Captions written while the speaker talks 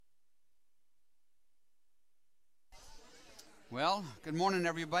Well, good morning,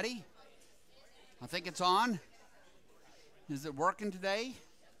 everybody. I think it's on. Is it working today?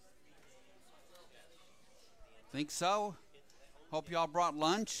 Think so. Hope y'all brought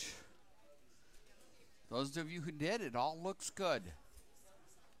lunch. Those of you who did, it all looks good.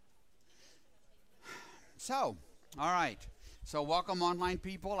 So, all right. So, welcome, online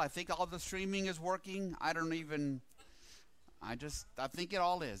people. I think all the streaming is working. I think it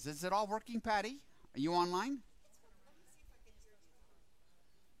all is. Is it all working, Patty? Are you online?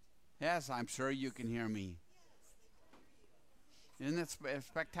 Yes, I'm sure you can hear me. Isn't it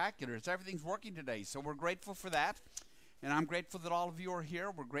spectacular? Everything's working today, so we're grateful for that. And I'm grateful that all of you are here.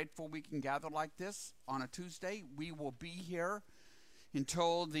 We're grateful we can gather like this on a Tuesday. We will be here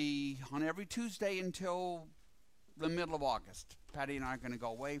on every Tuesday until the middle of August. Patty and I are going to go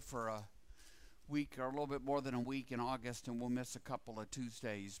away for a week or a little bit more than a week in August, and we'll miss a couple of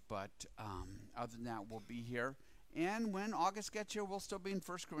Tuesdays. But other than that, we'll be here. And when August gets here, we'll still be in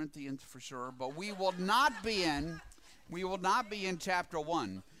 1 Corinthians for sure. But we will not be in chapter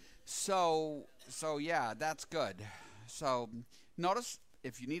 1. So yeah, that's good. So notice,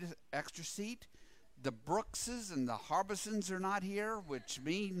 if you need an extra seat, the Brookses and the Harbisons are not here, which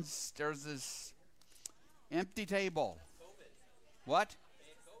means there's this empty table. What?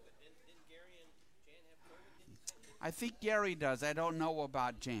 I think Gary does. I don't know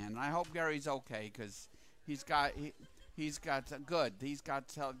about Jan. I hope Gary's okay, because he's got good. He's got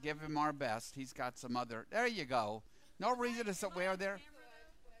to give him our best. He's got some other. There you go. No reason to sit where there.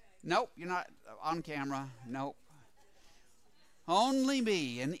 Nope, you're not on camera. Nope. Only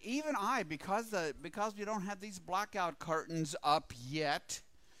me, and even I, because we don't have these blackout curtains up yet.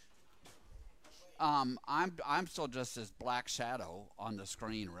 I'm still just this black shadow on the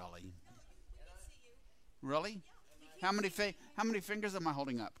screen, really. Really? How many fingers am I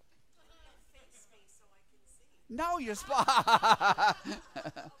holding up? No, you're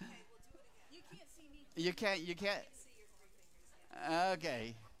You can't.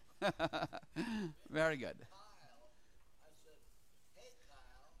 Okay. Very good.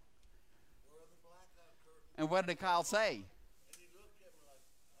 And what did Kyle say?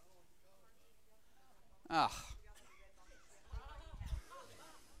 I'll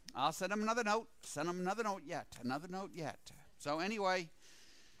send him another note. Another note yet. So anyway,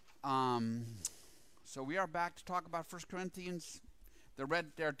 so we are back to talk about 1 Corinthians. There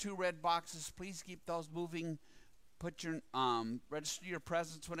are 2 red boxes. Please keep those moving. Put your register your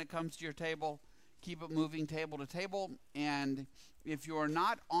presence when it comes to your table. Keep it moving table to table. And if you are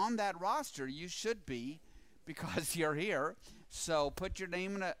not on that roster, you should be, because you're here. So put your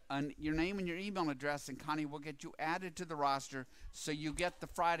name and your email address, and Connie will get you added to the roster, so you get the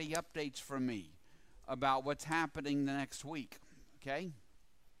Friday updates from me about what's happening the next week. Okay?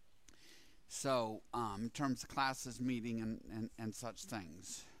 So in terms of classes, meeting, and such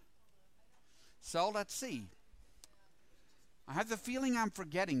things. So let's see. I have the feeling I'm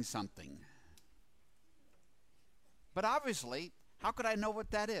forgetting something. But obviously, how could I know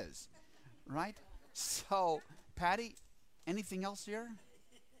what that is? Right? So, Patty, anything else here?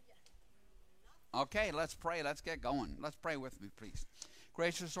 Okay, let's pray. Let's get going. Let's pray with me, please.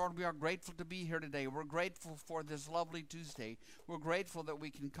 Gracious Lord, we are grateful to be here today. We're grateful for this lovely Tuesday. We're grateful that we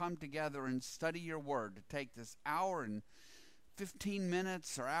can come together and study your word, to take this hour and 15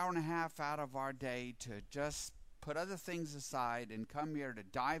 minutes or hour and a half out of our day to just put other things aside and come here to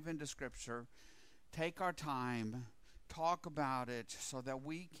dive into Scripture, take our time, talk about it, so that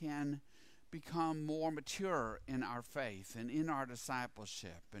we can become more mature in our faith and in our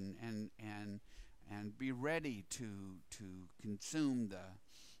discipleship, and be ready to consume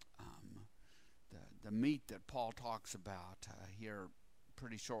the meat that Paul talks about here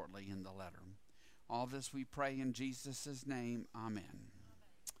pretty shortly in the letter. All this we pray in Jesus' name. Amen.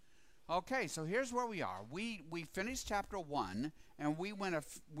 Okay, so here's where we are. We finished chapter 1, and we went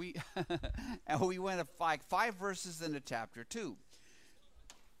like 5 verses into chapter 2.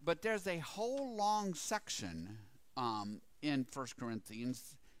 But there's a whole long section in 1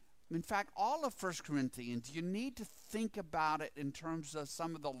 Corinthians. In fact, all of 1 Corinthians, you need to think about it in terms of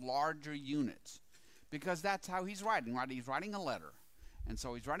some of the larger units, because that's how he's writing, right? He's writing a letter. And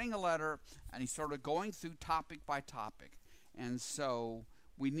so he's writing a letter, and he's sort of going through topic by topic. And so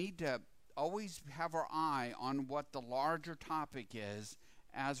we need to always have our eye on what the larger topic is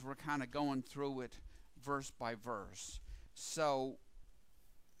as we're kind of going through it verse by verse. So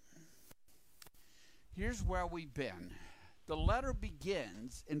here's where we've been. The letter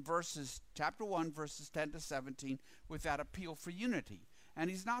begins in chapter 1, verses 10 to 17, with that appeal for unity. And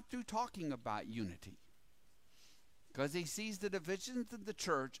he's not through talking about unity, because he sees the divisions in the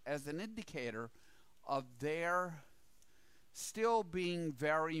church as an indicator of their still being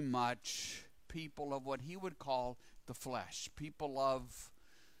very much people of what he would call the flesh, people of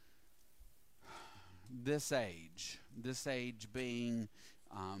this age being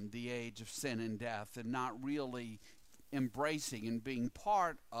the age of sin and death, and not really embracing and being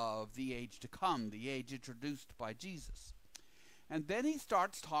part of the age to come, the age introduced by Jesus. And then he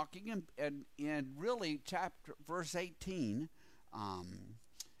starts talking in really verse 18,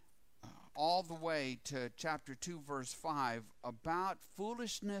 all the way to chapter 2, verse 5, about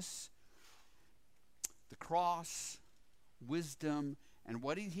foolishness, the cross, wisdom, and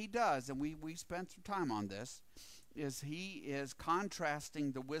what he does, and we spent some time on this, is he is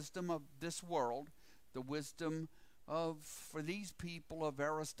contrasting the wisdom of this world, the wisdom for these people of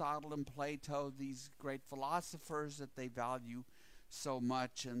Aristotle and Plato, these great philosophers that they value so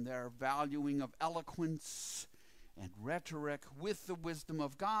much, and their valuing of eloquence and rhetoric with the wisdom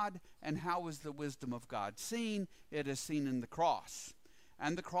of God. And how is the wisdom of God seen? It is seen in the cross.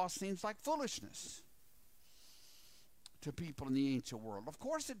 And the cross seems like foolishness to people in the ancient world. Of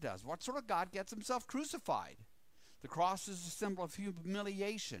course it does. What sort of God gets himself crucified? The cross is a symbol of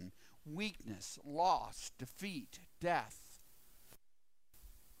humiliation, weakness, loss, defeat, death.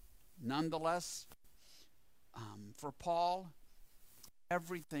 Nonetheless, for Paul,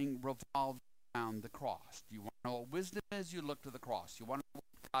 everything revolves around the cross. Do you want to know what wisdom is? You look to the cross. You want to know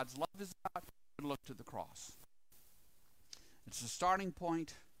what God's love is about? You look to the cross. It's the starting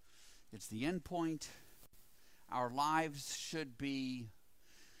point. It's the end point. Our lives should be,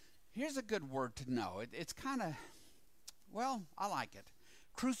 here's a good word to know. It's kind of, well, I like it.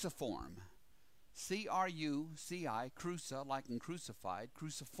 Cruciform. C-R-U-C-I, cruci, like in crucified.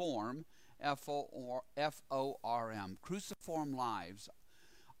 Cruciform, F-O-R-M. Cruciform lives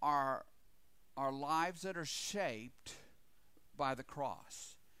are lives that are shaped by the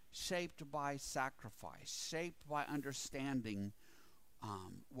cross, shaped by sacrifice, shaped by understanding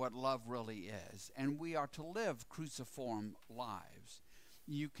what love really is. And we are to live cruciform lives.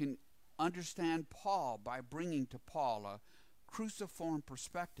 You can understand Paul by bringing to Paul a cruciform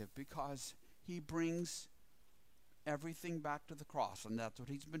perspective, because he brings everything back to the cross. And that's what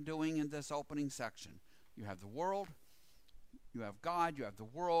he's been doing in this opening section. You have the world, you have God, you have the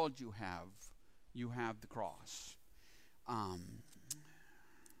world, you have the cross.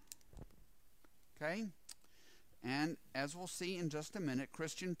 Okay? And as we'll see in just a minute,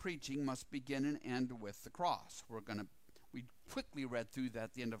 Christian preaching must begin and end with the cross. We quickly read through that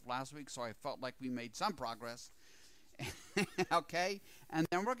at the end of last week, so I felt like we made some progress. Okay? And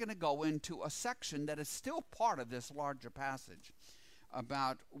then we're going to go into a section that is still part of this larger passage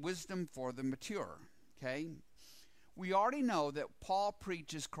about wisdom for the mature. Okay? We already know that Paul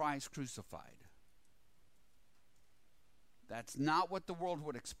preaches Christ crucified. That's not what the world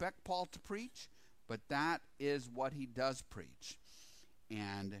would expect Paul to preach, but that is what he does preach.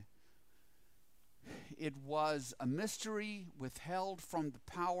 And it was a mystery withheld from the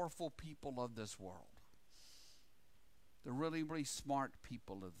powerful people of this world. The really, really smart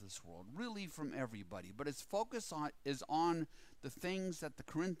people of this world, really from everybody. But its focus is on the things that the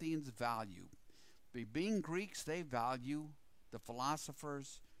Corinthians value. Being Greeks, they value the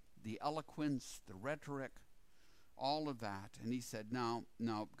philosophers, the eloquence, the rhetoric, all of that. And he said, no,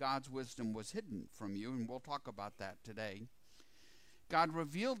 God's wisdom was hidden from you, and we'll talk about that today. God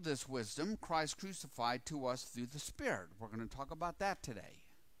revealed this wisdom, Christ crucified, to us through the Spirit. We're going to talk about that today.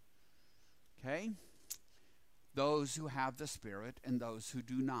 Okay? Those who have the Spirit and those who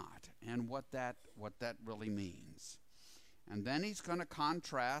do not, and what that really means. And then he's going to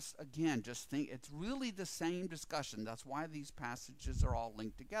contrast, again, just think, it's really the same discussion. That's why these passages are all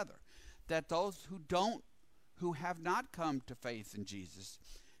linked together. That those who have not come to faith in Jesus,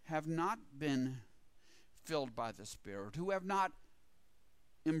 have not been filled by the Spirit, who have not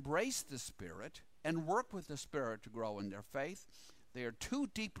embraced the Spirit and work with the Spirit to grow in their faith, they are too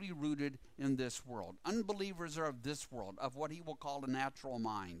deeply rooted in this world. Unbelievers are of this world, of what he will call a natural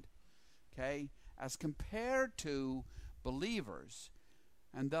mind. Okay? As compared to believers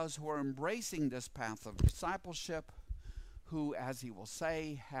and those who are embracing this path of discipleship, who, as he will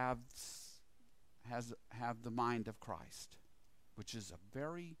say, have the mind of Christ, which is a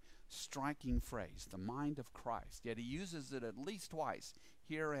very striking phrase, the mind of Christ. Yet he uses it at least twice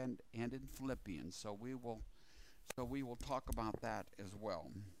here and in Philippians. So we will talk about that as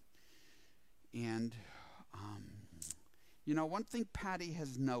well. And one thing Patty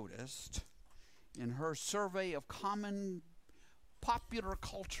has noticed in her survey of common popular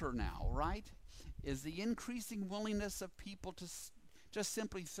culture now, right, is the increasing willingness of people to just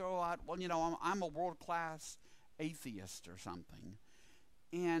simply throw out, well, I'm a world-class atheist or something.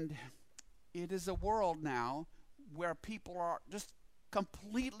 And it is a world now where people are just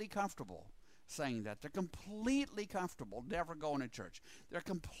completely comfortable saying that. They're completely comfortable never going to church. They're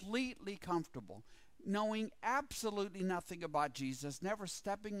completely comfortable knowing absolutely nothing about Jesus, never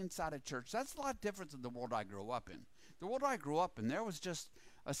stepping inside a church. That's a lot different than the world I grew up in. The world I grew up in, there was just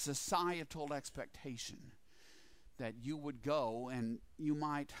a societal expectation that you would go and you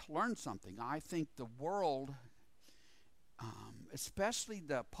might learn something. I think the world, especially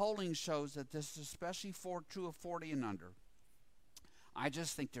the polling shows that this is especially true of 40 and under. I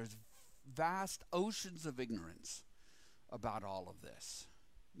just think there's vast oceans of ignorance about all of this.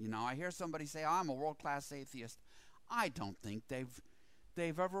 You know, I hear somebody say, I'm a world-class atheist. I don't think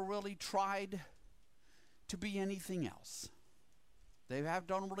they've ever really tried to be anything else. What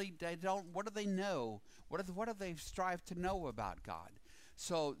do they know? What do they strive to know about God?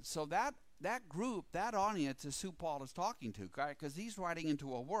 So that group, that audience is who Paul is talking to, because he's writing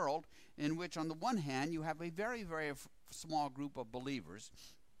into a world in which on the one hand you have a very, very small group of believers,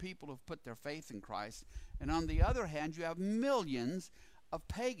 people who've put their faith in Christ, and on the other hand you have millions of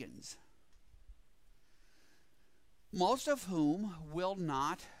pagans, most of whom will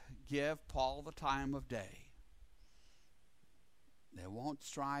not give Paul the time of day. They won't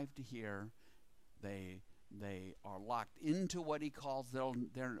strive to hear. They are locked into what he calls their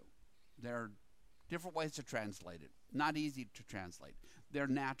different ways to translate it. Not easy to translate. Their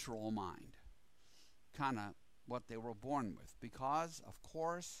natural mind. Kind of what they were born with. Because, of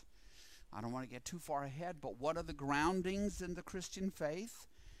course, I don't want to get too far ahead, but one of the groundings in the Christian faith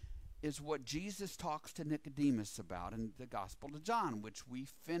is what Jesus talks to Nicodemus about in the Gospel of John, which we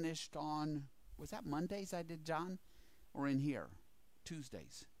finished on, was that Mondays I did, John? Or in here?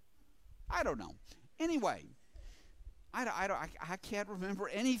 Tuesdays? I don't know. Anyway, I can't remember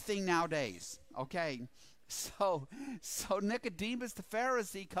anything nowadays, okay? So Nicodemus the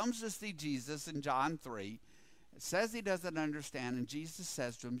Pharisee comes to see Jesus in John 3. It says he doesn't understand, and Jesus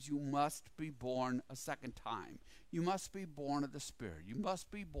says to him, you must be born a second time. You must be born of the Spirit. You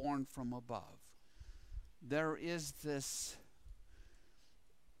must be born from above. There is this,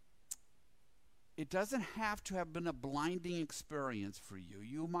 it doesn't have to have been a blinding experience for you.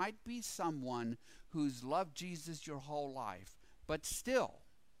 You might be someone who's loved Jesus your whole life, but still,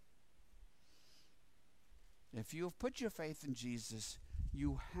 if you have put your faith in Jesus,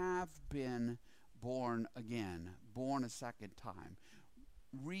 you have been born again, born a second time,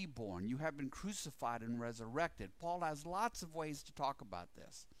 reborn. You have been crucified and resurrected. Paul has lots of ways to talk about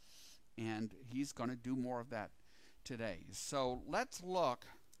this, and he's going to do more of that today. So let's look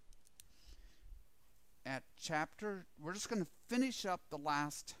at we're just going to finish up the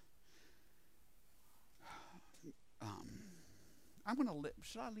last,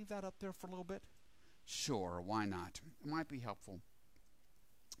 should I leave that up there for a little bit? Sure, why not? It might be helpful.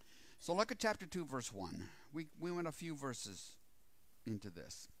 So look at chapter 2, verse 1. We went a few verses into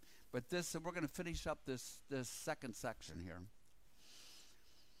this. But we're going to finish up this second section here.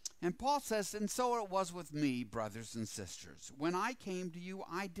 And Paul says, and so it was with me, brothers and sisters. When I came to you,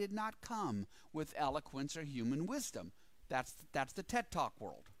 I did not come with eloquence or human wisdom. That's the TED Talk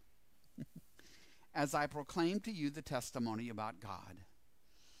world. As I proclaimed to you the testimony about God.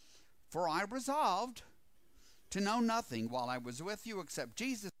 For I resolved to know nothing while I was with you except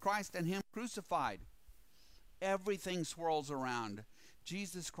Jesus Christ and him crucified. Everything swirls around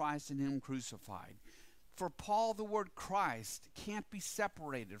Jesus Christ and him crucified. For Paul, the word Christ can't be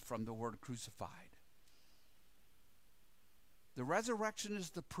separated from the word crucified. The resurrection is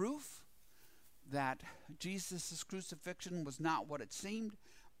the proof that Jesus' crucifixion was not what it seemed,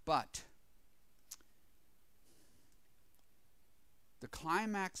 but the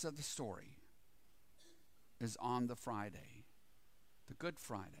climax of the story is on the Friday, the Good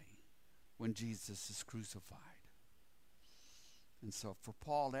Friday, when Jesus is crucified. And so for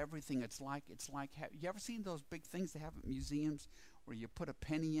Paul, everything, it's like you ever seen those big things they have at museums where you put a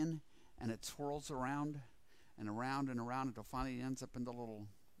penny in and it swirls around and around and around until finally it ends up in the little,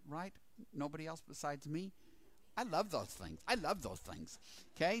 right? Nobody else besides me? I love those things.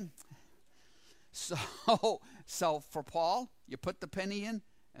 Okay? So for Paul, you put the penny in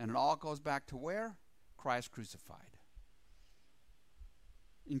and it all goes back to where? Christ crucified.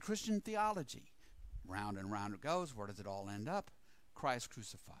 In Christian theology, round and round it goes. Where does it all end up? Christ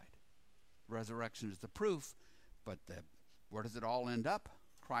crucified. Resurrection is the proof, but where does it all end up?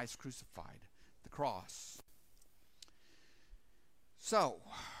 Christ crucified. The cross. So,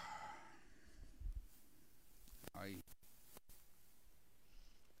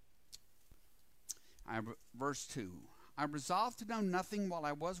 verse 2. I resolved to know nothing while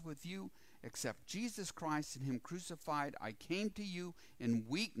I was with you except Jesus Christ and him crucified. I came to you in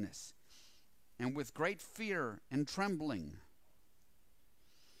weakness and with great fear and trembling.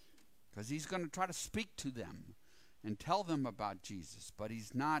 Because he's going to try to speak to them and tell them about Jesus, but he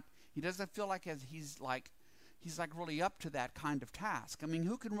doesn't feel like he's really up to that kind of task. I mean,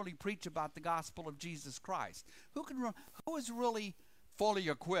 who can really preach about the gospel of Jesus Christ? Who is really fully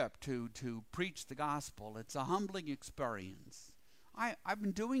equipped to preach the gospel? It's a humbling experience. I've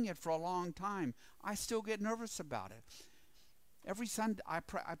been doing it for a long time. I still get nervous about it. Every Sunday, I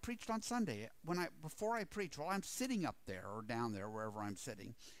preached on Sunday. Before I preach, while I'm sitting up there or down there, wherever I'm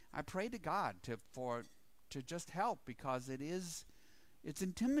sitting, I pray to God to just help, because it's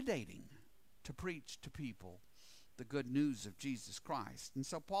intimidating to preach to people the good news of Jesus Christ. And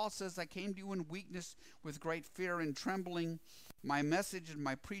so Paul says, I came to you in weakness with great fear and trembling. My message and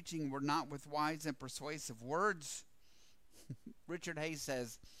my preaching were not with wise and persuasive words. Richard Hayes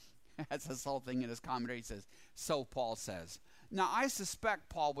says, that's this whole thing in his commentary, he says, so Paul says. Now, I suspect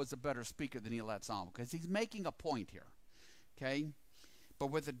Paul was a better speaker than he lets on, because he's making a point here, okay? But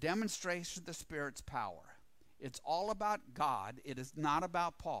with a demonstration of the Spirit's power. It's all about God. It is not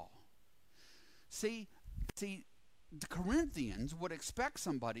about Paul. See, the Corinthians would expect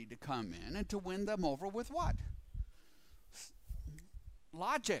somebody to come in and to win them over with what?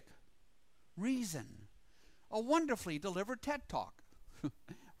 Logic, reason, a wonderfully delivered TED Talk,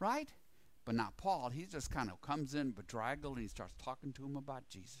 right? But not Paul. He just kind of comes in bedraggled and he starts talking to him about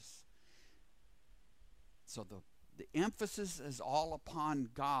Jesus. So the emphasis is all upon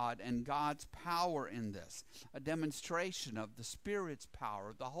God and God's power in this, a demonstration of the Spirit's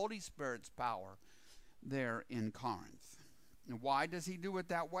power, the Holy Spirit's power there in Corinth. And why does he do it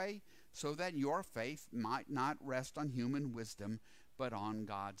that way? So that your faith might not rest on human wisdom, but on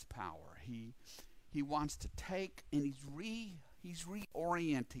God's power. He wants to take, and he's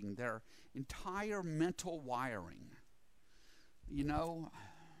reorienting their entire mental wiring. You know,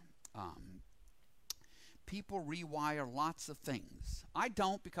 people rewire lots of things. I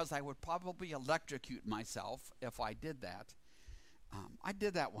don't, because I would probably electrocute myself if I did that. I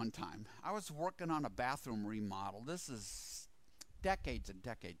did that one time. I was working on a bathroom remodel. This is decades and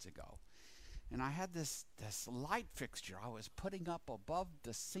decades ago. And I had this light fixture I was putting up above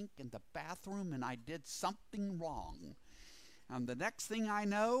the sink in the bathroom, and I did something wrong. And the next thing I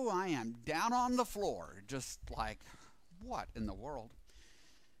know, I am down on the floor, just like, what in the world?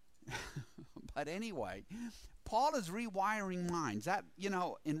 But anyway, Paul is rewiring minds. That, you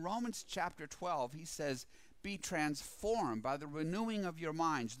know, in Romans chapter 12, he says, be transformed by the renewing of your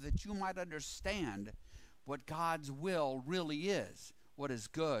minds, that you might understand what God's will really is, what is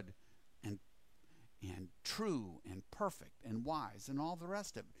good and true and perfect and wise and all the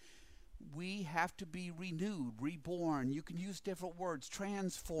rest of it. We have to be renewed, reborn. You can use different words,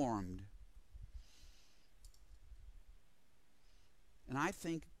 transformed. And I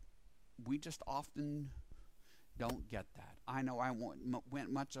think we just often don't get that. I know I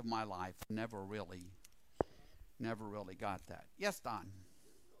went much of my life, never really got that. Yes, Don.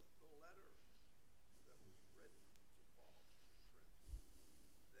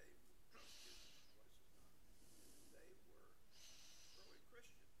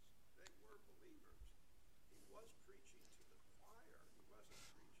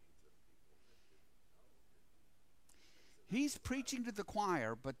 He's preaching to the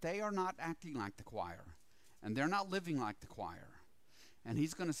choir, but they are not acting like the choir, and they're not living like the choir. And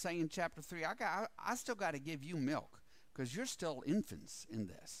he's going to say in chapter 3, I still got to give you milk, because you're still infants in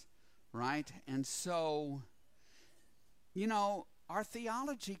this, right? And so, you know, our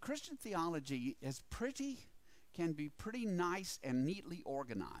theology, Christian theology, can be pretty nice and neatly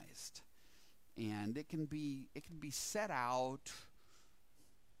organized, and it can be set out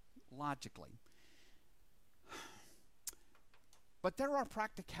logically. But there are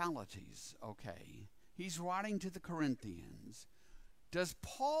practicalities, okay? He's writing to the Corinthians. Does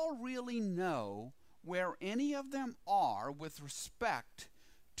Paul really know where any of them are with respect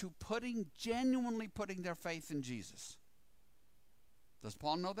to genuinely putting their faith in Jesus? Does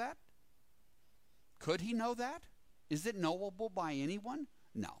Paul know that? Could he know that? Is it knowable by anyone?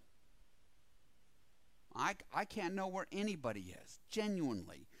 No. I can't know where anybody is,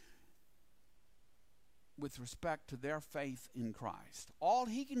 genuinely, with respect to their faith in Christ. All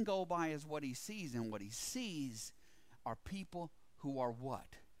he can go by is what he sees, and what he sees are people who are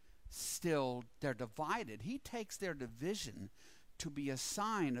what? Still, they're divided. He takes their division to be a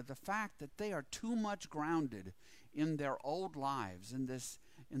sign of the fact that they are too much grounded in their old lives, in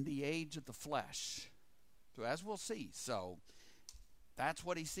the age of the flesh. So as we'll see, so that's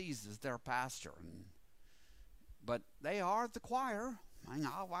what he sees as their pastor. But they are the choir.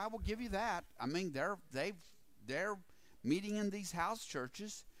 I will give you that. I mean, they're meeting in these house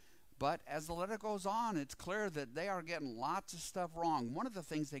churches, But as the letter goes on, it's clear that they are getting lots of stuff wrong. One of the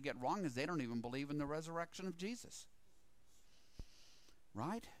things they get wrong is they don't even believe in the resurrection of Jesus.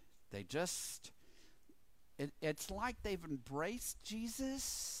 Right? They just, it's like they've embraced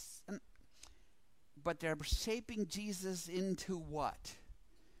Jesus, but they're shaping Jesus into what?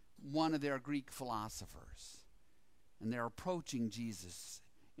 One of their Greek philosophers. And they're approaching Jesus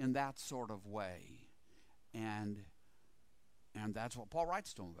in that sort of way. And that's what Paul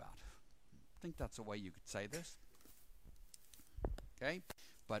writes to them about. I think that's the way you could say this. Okay?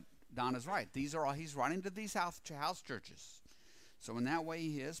 But Don is right. These are all, he's writing to these house churches. So in that way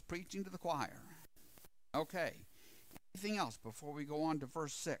he is preaching to the choir. Okay. Anything else before we go on to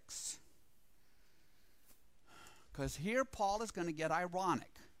verse 6? Because here Paul is going to get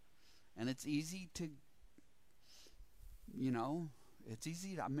ironic. And it's easy to, maybe it's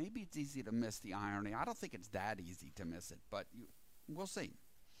easy to miss the irony. I don't think it's that easy to miss it, but we'll see.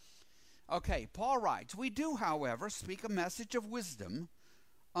 Okay, Paul writes, "We do, however, speak a message of wisdom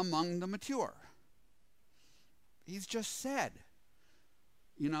among the mature." He's just said,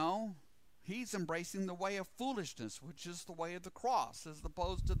 he's embracing the way of foolishness, which is the way of the cross, as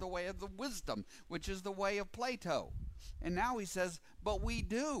opposed to the way of the wisdom, which is the way of Plato. And now he says, but we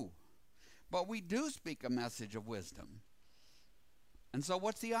do speak a message of wisdom. And so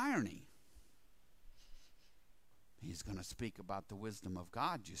what's the irony? He's going to speak about the wisdom of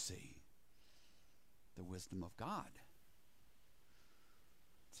God, you see. The wisdom of God.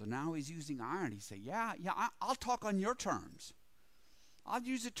 So now he's using irony. He say, I'll talk on your terms. I'll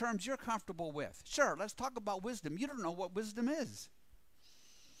use the terms you're comfortable with. Sure, let's talk about wisdom. You don't know what wisdom is.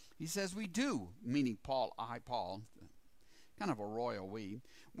 He says, we do, meaning Paul, kind of a royal we.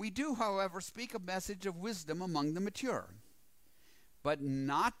 We do, however, speak a message of wisdom among the mature, but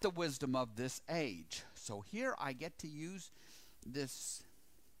not the wisdom of this age. So here I get to use this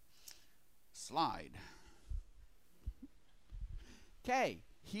slide. Okay,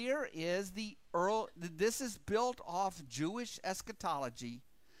 here is this is built off Jewish eschatology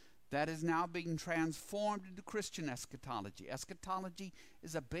that is now being transformed into Christian eschatology. Eschatology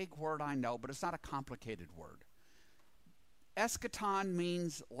is a big word, I know, but it's not a complicated word. Eschaton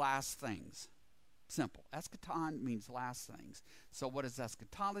means last things. Simple. Eschaton means last things. So what is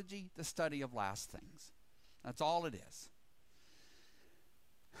eschatology? The study of last things. That's all it is.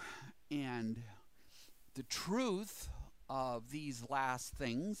 And the truth of these last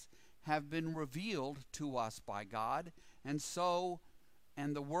things have been revealed to us by God, and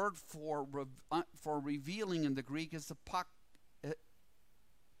the word for revealing in the Greek is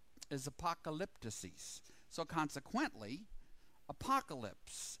apocalyptices. So consequently,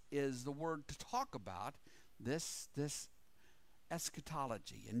 apocalypse is the word to talk about this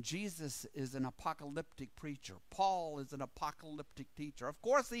eschatology. And Jesus is an apocalyptic preacher. Paul is an apocalyptic teacher. Of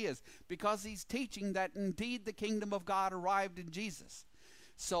course he is, because he's teaching that indeed the kingdom of God arrived in Jesus.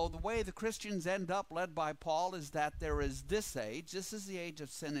 So the way the Christians end up, led by Paul, is that there is this age. This is the age of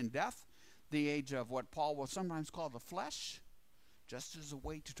sin and death, the age of what Paul will sometimes call the flesh, just as a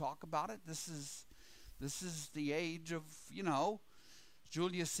way to talk about it. This is the age of,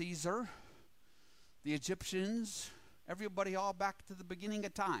 Julius Caesar, the Egyptians, everybody all back to the beginning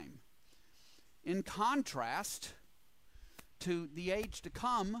of time. In contrast to the age to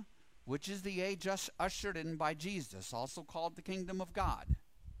come, which is the age ushered in by Jesus, also called the kingdom of God.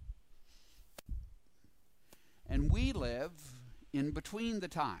 And we live in between the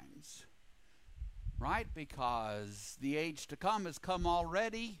times, right? Because the age to come has come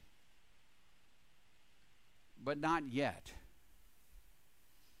already, but not yet.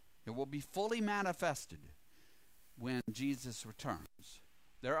 It will be fully manifested when Jesus returns.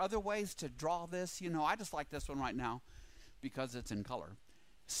 There are other ways to draw this. I just like this one right now because it's in color.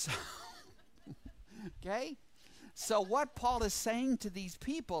 So, okay? So what Paul is saying to these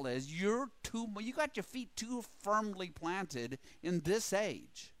people is, you got your feet too firmly planted in this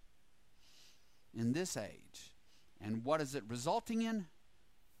age. In this age. And what is it resulting in?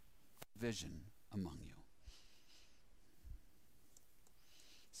 Division among you.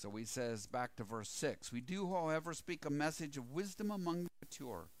 So he says, back to verse 6, we do, however, speak a message of wisdom among the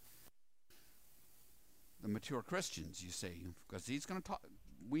mature Christians, you see, because he's going to talk.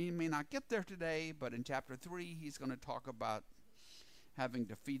 We may not get there today, but in chapter 3, he's going to talk about having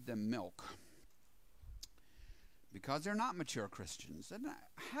to feed them milk because they're not mature Christians. And I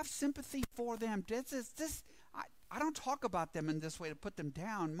have sympathy for them. I don't talk about them in this way to put them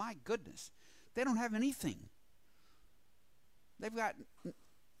down. My goodness, they don't have anything.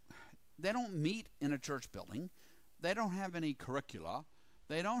 They don't meet in a church building. They don't have any curricula.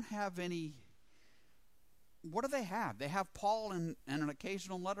 They don't have any what do they have? They have Paul and an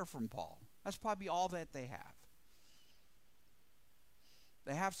occasional letter from Paul. That's probably all that they have.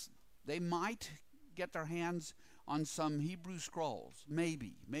 They might get their hands on some Hebrew scrolls,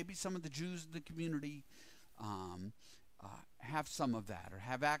 maybe some of the Jews in the community have some of that or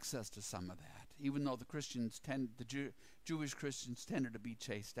have access to some of that, even though Jewish Christians tended to be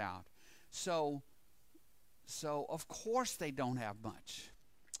chased out. So of course they don't have much.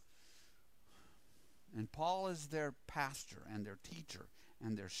 And Paul is their pastor and their teacher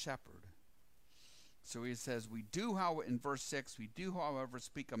and their shepherd. So he says, in verse 6, we do, however,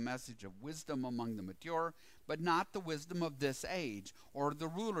 speak a message of wisdom among the mature, but not the wisdom of this age, or the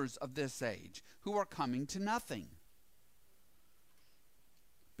rulers of this age, who are coming to nothing.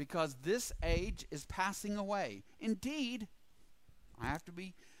 Because this age is passing away. Indeed, I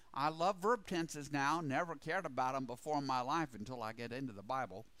love verb tenses now, never cared about them before in my life until I get into the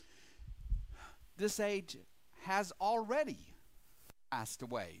Bible. This age has already passed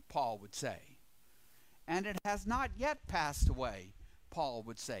away, Paul would say. And it has not yet passed away, Paul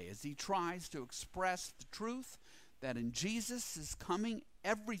would say, as he tries to express the truth that in Jesus' coming,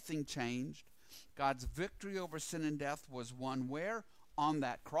 everything changed. God's victory over sin and death was won where? On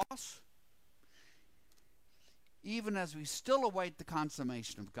that cross. Even as we still await the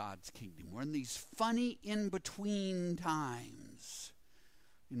consummation of God's kingdom, we're in these funny in-between times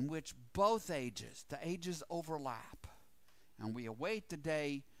in which the ages overlap. And we await the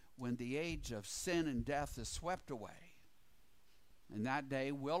day when the age of sin and death is swept away. And that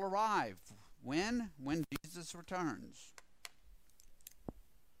day will arrive. When? When Jesus returns.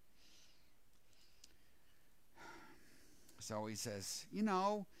 So he says,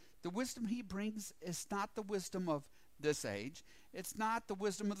 the wisdom he brings is not the wisdom of this age. It's not the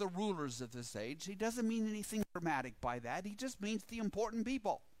wisdom of the rulers of this age. He doesn't mean anything dramatic by that. He just means the important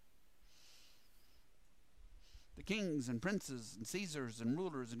people. The kings and princes and Caesars and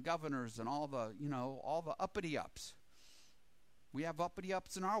rulers and governors and all the uppity-ups. We have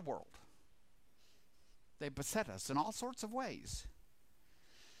uppity-ups in our world. They beset us in all sorts of ways.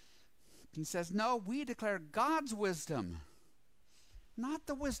 He says, no, we declare God's wisdom, not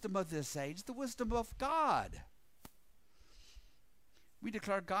the wisdom of this age, the wisdom of God. We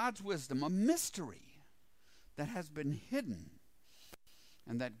declare God's wisdom, a mystery that has been hidden,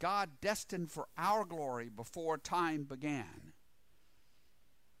 and that God destined for our glory before time began.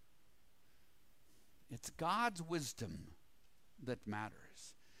 It's God's wisdom that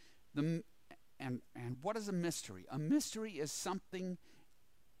matters. And what is a mystery? A mystery is something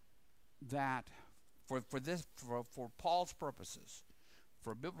that, for Paul's purposes,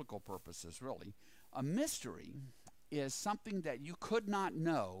 for biblical purposes really, a mystery is something that you could not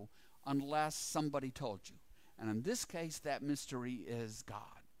know unless somebody told you. And in this case, that mystery is God.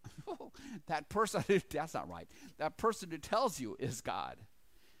 That person, that's not right. That person who tells you is God.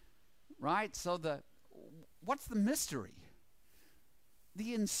 Right? So what's the mystery?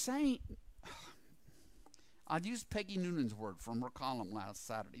 The insane, I'll use Peggy Noonan's word from her column last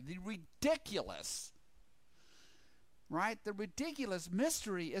Saturday. The ridiculous, right? The ridiculous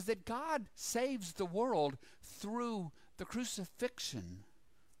mystery is that God saves the world through the crucifixion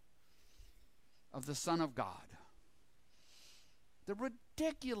of the Son of God. The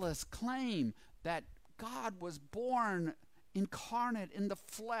ridiculous claim that God was born incarnate in the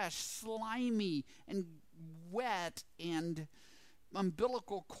flesh, slimy and wet and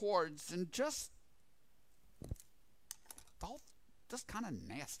umbilical cords and just kind of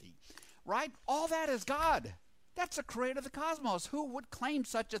nasty, right? All that is God. That's the creator of the cosmos. Who would claim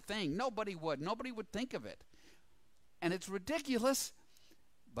such a thing? Nobody would. Nobody would think of it. And it's ridiculous,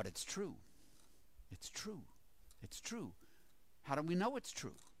 but it's true. It's true. It's true. How do we know it's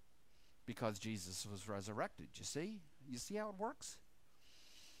true? Because Jesus was resurrected. You see? You see how it works?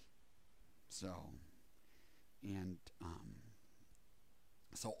 So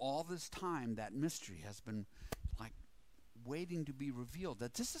all this time, that mystery has been like waiting to be revealed,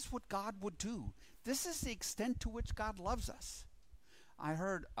 that this is what God would do. This is the extent to which God loves us. I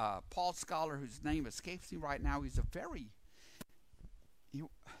heard Paul Scholar, whose name escapes me right now. He was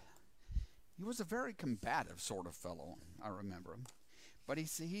a very combative sort of fellow. I remember him. But he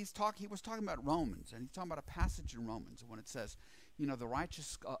was talking about Romans, and he's talking about a passage in Romans when it says, the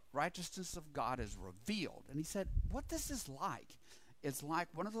righteousness of God is revealed. And he said, what this is like, it's like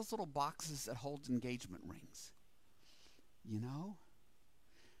one of those little boxes that holds engagement rings.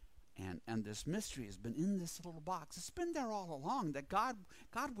 And this mystery has been in this little box. It's been there all along that God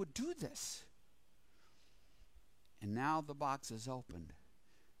would do this. And now the box is opened.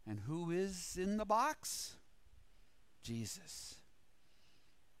 And who is in the box? Jesus.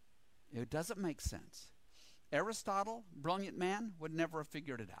 It doesn't make sense. Aristotle, brilliant man, would never have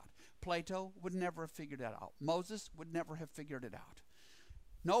figured it out. Plato would never have figured it out. Moses would never have figured it out.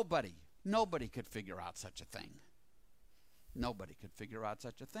 Nobody could figure out such a thing. Nobody could figure out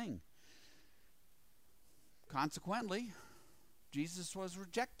such a thing. Consequently, Jesus was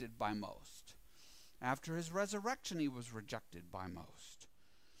rejected by most. After his resurrection, he was rejected by most.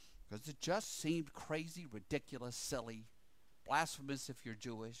 Because it just seemed crazy, ridiculous, silly, blasphemous if you're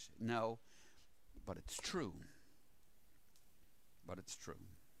Jewish. No, but it's true. But it's true.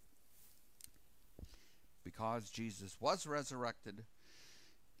 Because Jesus was resurrected,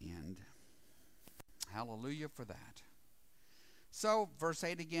 and hallelujah for that. So, verse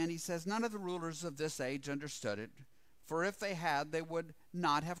 8 again, he says, none of the rulers of this age understood it, for if they had, they would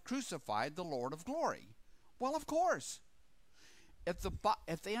not have crucified the Lord of glory. Well, of course.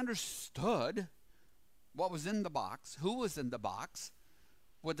 If they understood what was in the box, who was in the box,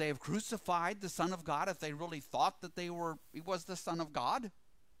 would they have crucified the Son of God if they really thought that he was the Son of God?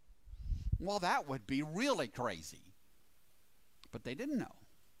 Well, that would be really crazy. But they didn't know.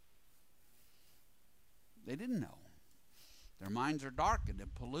 They didn't know. Their minds are darkened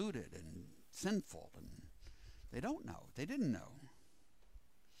and polluted and sinful, and they don't know. They didn't know.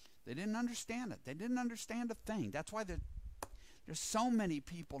 They didn't understand it. They didn't understand a thing. That's why there's so many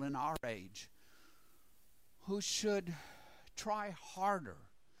people in our age who should try harder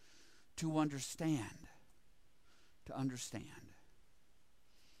to understand.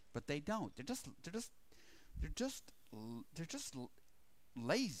 But they don't. They're just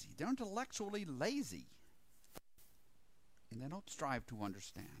lazy. They're intellectually lazy. And they don't strive to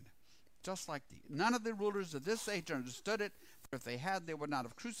understand. Just like none of the rulers of this age understood it. For if they had, they would not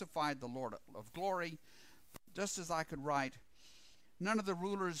have crucified the Lord of glory. Just as I could write, none of the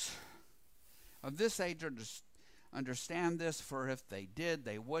rulers of this age understand this, for if they did,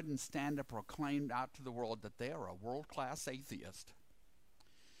 they wouldn't stand and proclaim out to the world that they are a world-class atheist.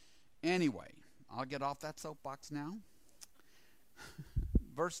 Anyway, I'll get off that soapbox now.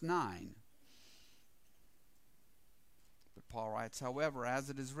 Verse 9. But Paul writes, however, as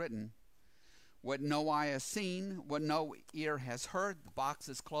it is written, what no eye has seen, what no ear has heard, the box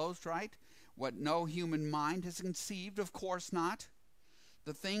is closed, right? What no human mind has conceived, of course not.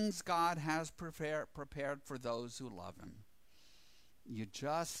 The things God has prepared for those who love him. You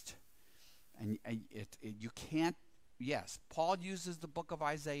can't, yes, Paul uses the book of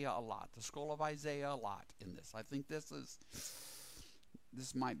Isaiah a lot, the scroll of Isaiah a lot in this. I think this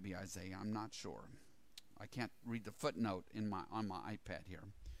might be Isaiah, I'm not sure. I can't read the footnote on my iPad here.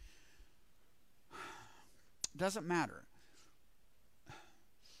 Doesn't matter.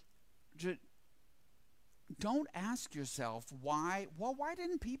 Don't ask yourself why. Well, why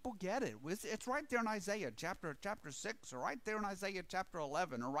didn't people get it? It's right there in Isaiah chapter 6, or right there in Isaiah chapter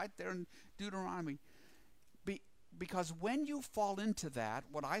 11, or right there in Deuteronomy. Because when you fall into that,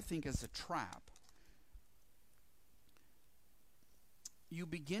 what I think is a trap, you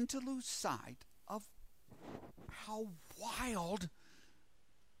begin to lose sight of how wild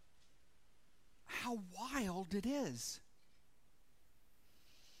it is.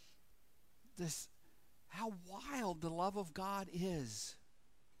 How wild the love of God is.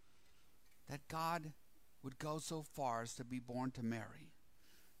 That God would go so far as to be born to Mary,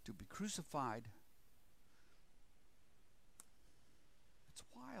 to be crucified. It's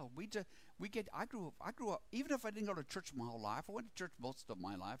wild. I grew up, even if I didn't go to church my whole life, I went to church most of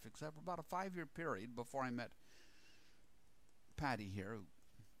my life, except for about a 5-year period before I met Patty here, who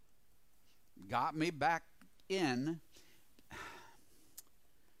got me back in.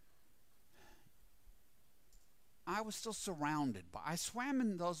 I was still surrounded by, I swam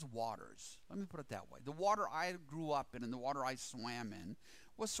in those waters. Let me put it that way. The water I grew up in and the water I swam in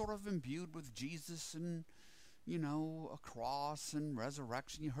was sort of imbued with Jesus and, a cross and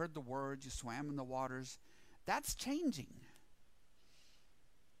resurrection. You heard the words, you swam in the waters. That's changing.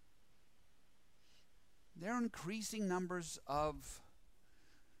 There are increasing numbers of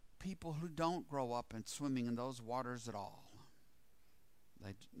people who don't grow up and swimming in those waters at all.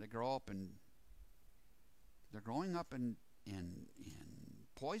 They grow up and they're growing up in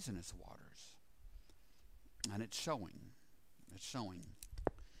poisonous waters. And it's showing. It's showing.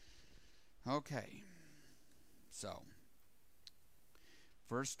 Okay. So,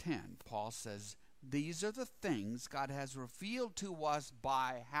 verse 10, Paul says, these are the things God has revealed to us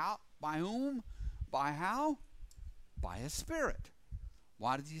by how? By whom? By how? By His Spirit.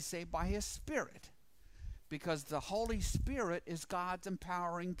 Why does he say by His Spirit? Because the Holy Spirit is God's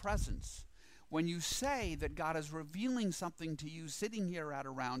empowering presence. When you say that God is revealing something to you sitting here at a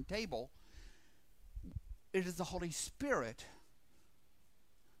round table, it is the Holy Spirit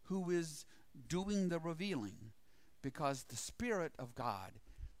who is doing the revealing, because the Spirit of God,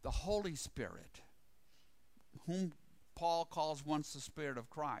 the Holy Spirit, whom Paul calls once the Spirit of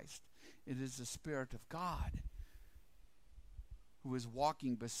Christ, it is the Spirit of God who is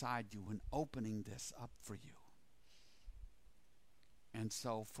walking beside you and opening this up for you. And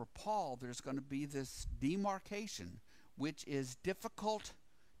so for Paul, there's going to be this demarcation, which is difficult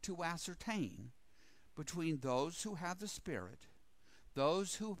to ascertain, between those who have the Spirit,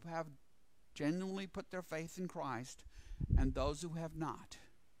 those who have genuinely put their faith in Christ, and those who have not.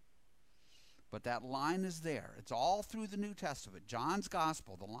 But that line is there. It's all through the New Testament. John's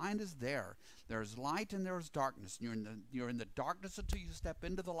Gospel, the line is there. There's light and there's darkness. You're in the darkness until you step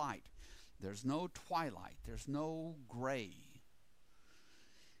into the light. There's no twilight. There's no gray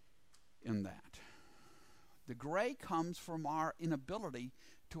in that. The gray comes from our inability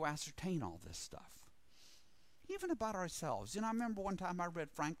to ascertain all this stuff, even about ourselves. I remember one time I read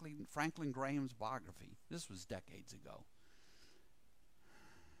Franklin Graham's biography. This was decades ago.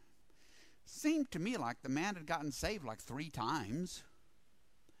 Seemed to me like the man had gotten saved like 3 times.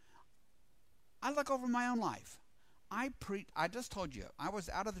 I look over my own life. I just told you, I was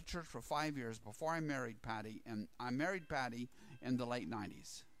out of the church for 5 years before I married Patty, and I married Patty in the late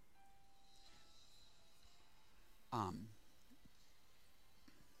 90s.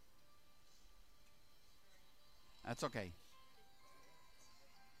 That's okay.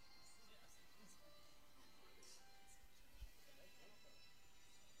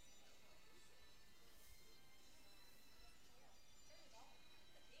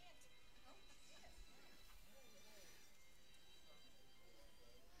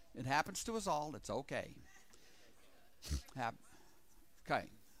 It happens to us all. It's okay. Okay.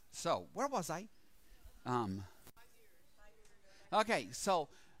 So, where was I? Okay, so,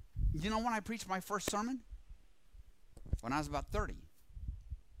 when I preached my first sermon? When I was about 30.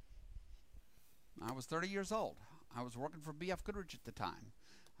 I was 30 years old. I was working for B.F. Goodrich at the time.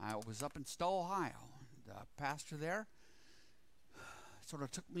 I was up in Stowe, Ohio. The pastor there sort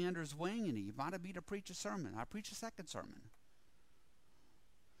of took me under his wing, and he invited me to preach a sermon. I preached a second sermon.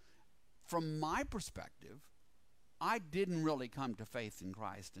 From my perspective, I didn't really come to faith in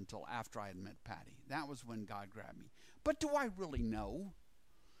Christ until after I had met Patty. That was when God grabbed me. But do I really know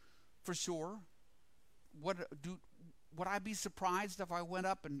for sure? Would I be surprised if I went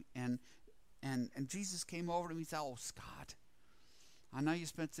up and Jesus came over to me and said, "Oh, Scott, I know you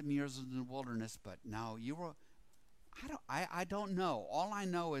spent some years in the wilderness, but no, you were." I don't know. All I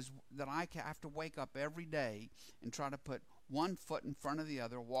know is that I have to wake up every day and try to put one foot in front of the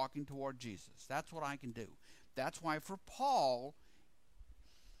other, walking toward Jesus. That's what I can do. That's why for Paul,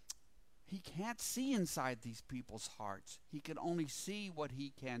 he can't see inside these people's hearts. He can only see what he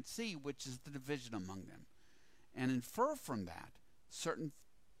can see, which is the division among them, and infer from that certain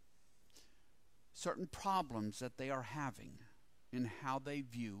problems that they are having in how they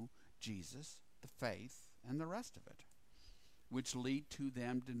view Jesus, the faith, and the rest of it, which lead to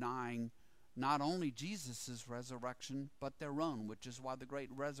them denying not only Jesus' resurrection, but their own, which is why the great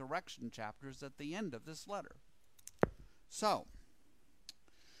resurrection chapter is at the end of this letter. So,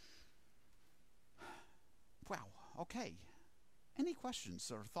 wow, okay. Any questions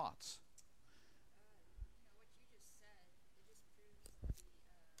or thoughts? What you just said, it just proves what it says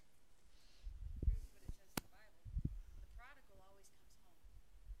in the Bible. The prodigal always comes home.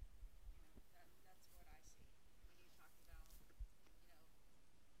 That's what I see. When you talked about,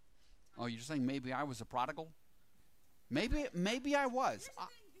 Oh, you're saying maybe I was a prodigal? Maybe I was. Here's the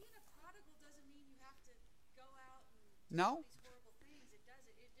thing, being a prodigal doesn't mean you have to go out and No. do these horrible things. It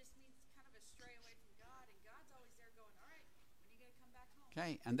doesn't. It just means kind of a stray away from God, and God's always there going, all right, when are you going to come back home?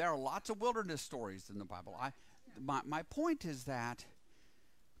 Okay, and there are lots of wilderness stories in the Bible. My point is that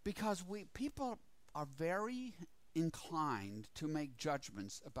because people are very inclined to make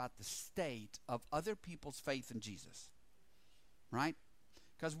judgments about the state of other people's faith in Jesus, right?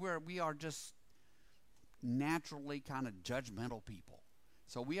 Because we are just naturally kind of judgmental people.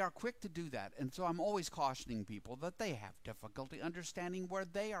 So we are quick to do that. And so I'm always cautioning people that they have difficulty understanding where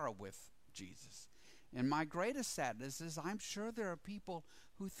they are with Jesus. And my greatest sadness is I'm sure there are people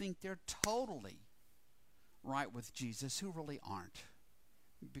who think they're totally right with Jesus who really aren't.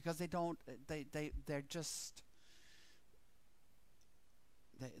 Because they don't, they're just,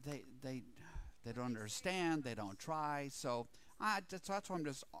 they don't understand, they don't try. So that's why I'm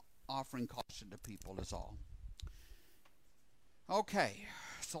just offering caution to people is all. Okay,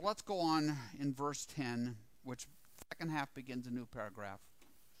 so let's go on in verse 10, which second half begins a new paragraph.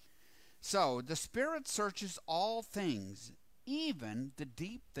 So, the Spirit searches all things, even the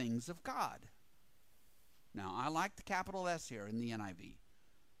deep things of God. Now, I like the capital S here in the NIV.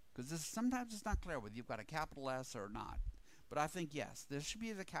 Because sometimes it's not clear whether you've got a capital S or not. But I think, yes, there should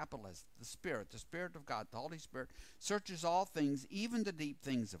be the capital S, the Spirit of God, the Holy Spirit, searches all things, even the deep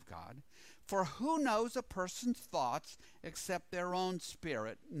things of God. For who knows a person's thoughts except their own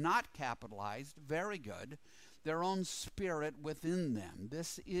spirit, not capitalized, very good, their own spirit within them.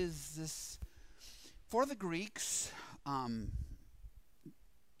 This is this, for the Greeks,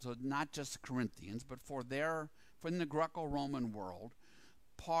 so not just Corinthians, but for in the Greco-Roman world,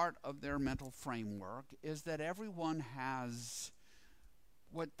 part of their mental framework is that everyone has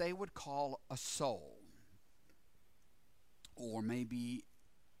what they would call a soul, or maybe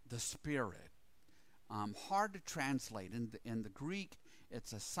the spirit. Hard to translate. In the Greek,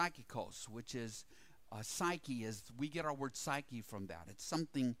 it's a psychikos, which is psyche. We get our word psyche from that. It's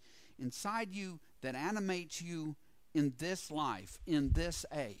something inside you that animates you in this life, in this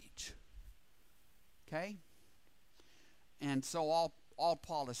age. Okay? And so all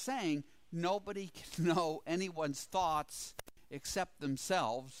Paul is saying, nobody can know anyone's thoughts except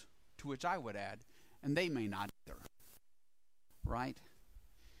themselves, to which I would add, and they may not either. Right?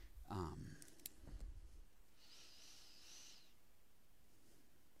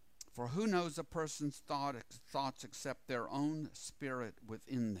 For who knows a person's thoughts except their own spirit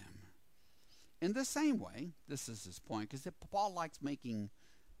within them? In the same way, this is his point, because Paul likes making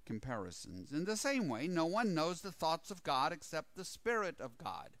comparisons. In the same way, no one knows the thoughts of God except the Spirit of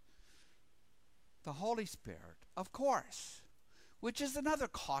God. The Holy Spirit, of course, which is another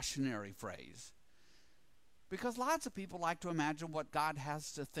cautionary phrase. Because lots of people like to imagine what God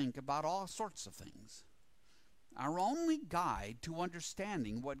has to think about all sorts of things. Our only guide to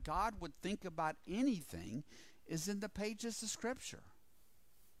understanding what God would think about anything is in the pages of Scripture.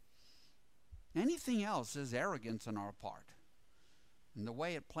 Anything else is arrogance on our part. And the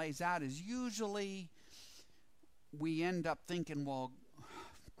way it plays out is usually we end up thinking, well,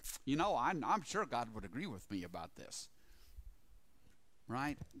 I'm sure God would agree with me about this.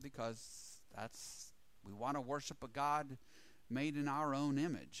 Right? Because we want to worship a God made in our own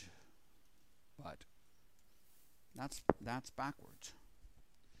image. But that's backwards.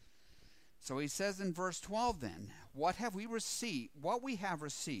 So he says in verse 12 then, what we have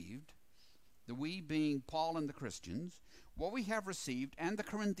received, the we being Paul and the Christians, what we have received, and the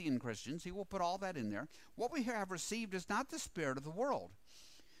Corinthian Christians, he will put all that in there. What we have received is not the spirit of the world,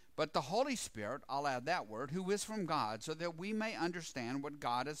 but the Holy Spirit, I'll add that word, who is from God, so that we may understand what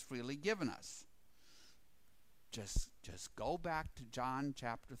God has freely given us. Just go back to John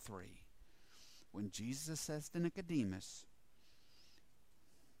chapter 3, when Jesus says to Nicodemus,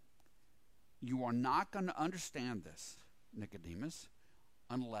 you are not going to understand this, Nicodemus,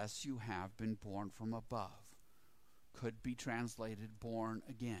 unless you have been born from above. Could be translated born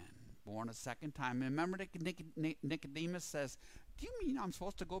again, born a second time. And remember, Nicodemus says, do you mean I'm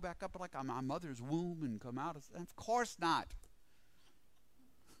supposed to go back up like my mother's womb and come out? Of course not.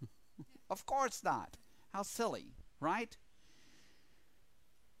 Of course not. How silly, right?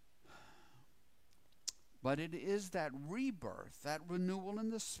 But it is that rebirth, that renewal in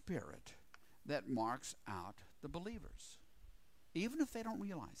the Spirit, that marks out the believers, even if they don't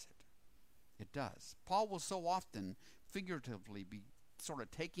realize it. It does. Paul will so often figuratively be sort of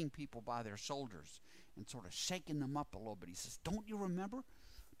taking people by their shoulders and sort of shaking them up a little bit. He says, don't you remember?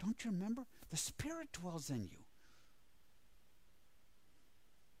 Don't you remember? The Spirit dwells in you.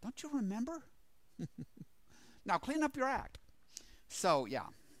 Don't you remember? Now clean up your act. So, yeah.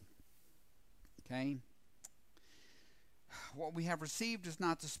 Okay. What we have received is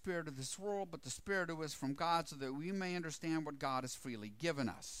not the spirit of this world, but the Spirit who is from God, so that we may understand what God has freely given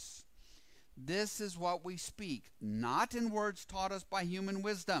us. This is what we speak, not in words taught us by human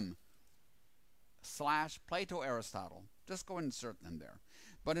wisdom, / Plato, Aristotle. Just go and insert them there.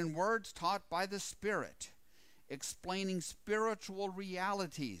 But in words taught by the Spirit, explaining spiritual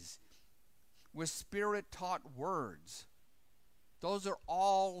realities with Spirit-taught words. Those are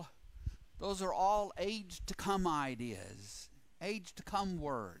all age-to-come ideas, age-to-come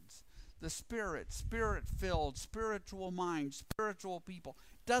words. The Spirit, Spirit-filled, spiritual mind, spiritual people,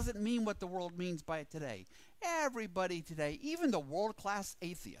 doesn't mean what the world means by it today. Everybody today, even the world-class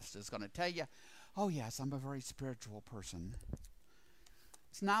atheist, is going to tell you, oh yes, I'm a very spiritual person.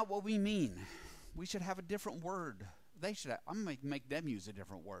 It's not what we mean. We should have a different word. I'm going to make them use a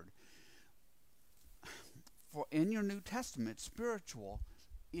different word. For in your New Testament, spiritual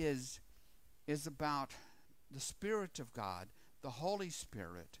is about the Spirit of God, the Holy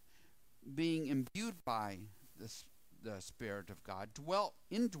Spirit, being imbued by the Spirit of God,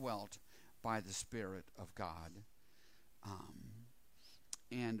 indwelt by the Spirit of God.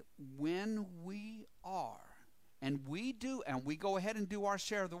 And when we are And we go ahead and do our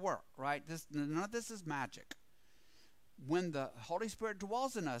share of the work, right? None of this is magic. When the Holy Spirit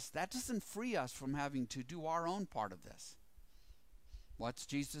dwells in us, that doesn't free us from having to do our own part of this. What's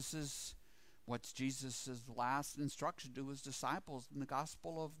Jesus's last instruction to his disciples in the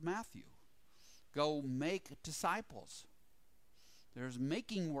Gospel of Matthew? Go make disciples. There's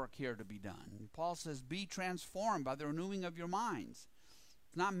making work here to be done. Paul says, be transformed by the renewing of your minds.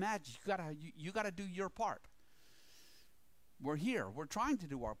 It's not magic. You gotta do your part. We're here. We're trying to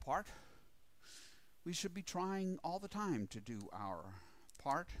do our part. We should be trying all the time to do our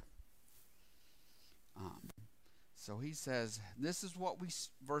part. So he says,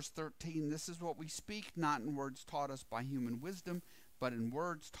 verse 13, this is what we speak, not in words taught us by human wisdom, but in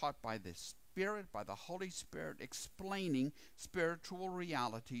words taught by the Spirit, by the Holy Spirit, explaining spiritual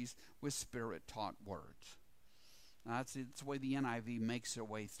realities with Spirit-taught words. Now, that's the way the NIV makes their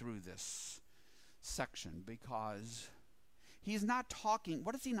way through this section, because he's not talking,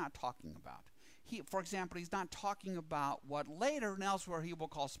 what is he not talking about? For example, he's not talking about what later and elsewhere he will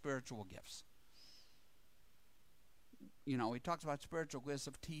call spiritual gifts. He talks about spiritual gifts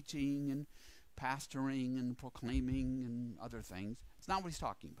of teaching and pastoring and proclaiming and other things. It's not what he's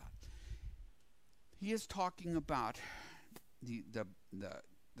talking about. He is talking about the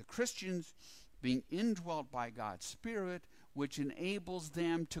Christians being indwelt by God's Spirit, which enables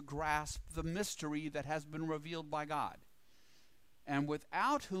them to grasp the mystery that has been revealed by God, and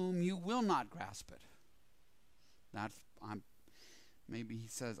without whom you will not grasp it. Maybe he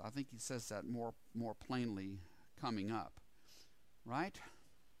says, I think he says that more plainly coming up, right?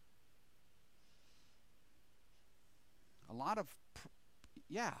 A lot of,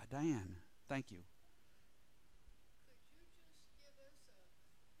 Diane, thank you. Could you just give us two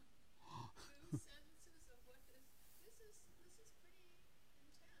sentences of what this is pretty intense.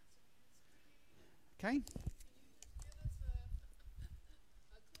 Okay. Can you just give us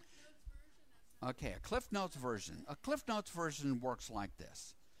a Cliff Notes version? Okay, a Cliff Notes version works like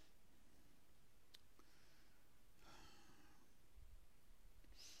this.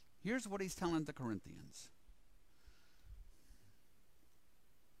 Here's what he's telling the Corinthians.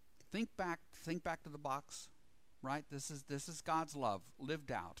 Think back to the box, right? This is God's love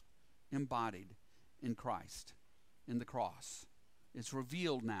lived out, embodied in Christ, in the cross. It's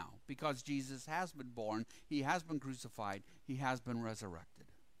revealed now because Jesus has been born, he has been crucified, he has been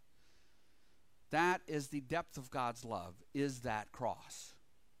resurrected. That is the depth of God's love, is that cross.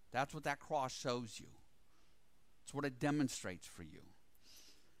 That's what that cross shows you. It's what it demonstrates for you.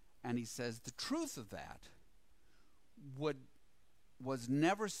 And he says the truth of that was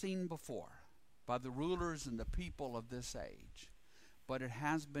never seen before by the rulers and the people of this age, but it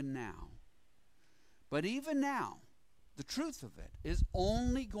has been now. But even now, the truth of it is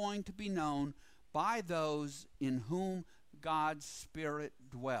only going to be known by those in whom God's Spirit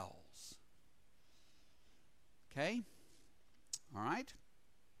dwells. Okay? All right?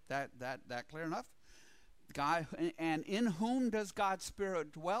 That clear enough? God, and in whom does God's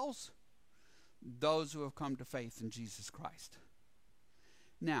Spirit dwells? Those who have come to faith in Jesus Christ.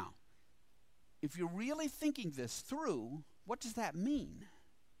 Now, if you're really thinking this through, what does that mean?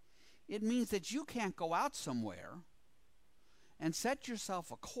 It means that you can't go out somewhere and set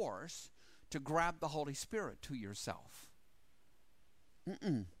yourself a course to grab the Holy Spirit to yourself.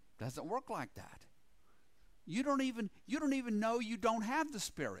 Doesn't work like that. You don't even know you don't have the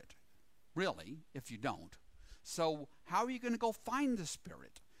Spirit, really, if you don't. So how are you going to go find the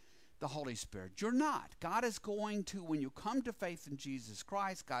Spirit, the Holy Spirit? You're not. God is going to, when you come to faith in Jesus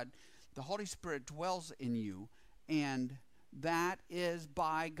Christ, the Holy Spirit dwells in you, and that is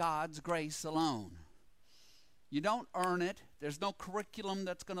by God's grace alone. You don't earn it. There's no curriculum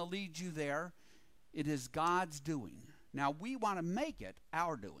that's going to lead you there. It is God's doing. Now, we want to make it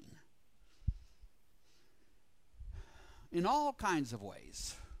our doing. In all kinds of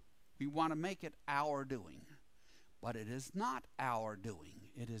ways, we want to make it our doing. But it is not our doing.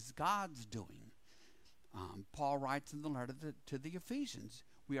 It is God's doing. Paul writes in the letter to the Ephesians,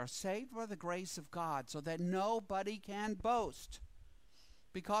 we are saved by the grace of God so that nobody can boast,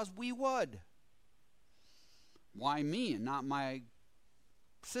 because we would. Why me and not my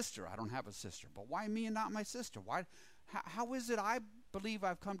sister? I don't have a sister, but why me and not my sister? How is it I believe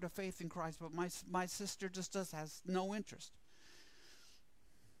I've come to faith in Christ, but my sister just has no interest?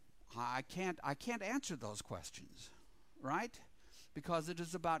 I can't answer those questions, right? Because it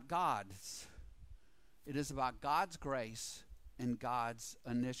is about God. It is about God's grace and God's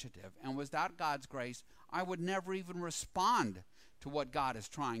initiative. And without God's grace, I would never even respond to what God is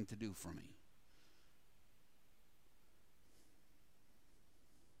trying to do for me.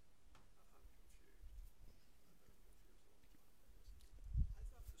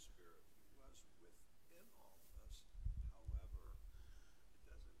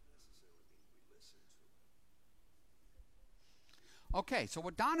 Okay, so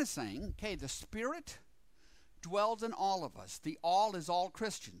what Don is saying, okay, the Spirit dwells in all of us. The all is all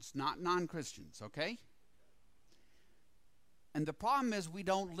Christians, not non-Christians, okay? And the problem is we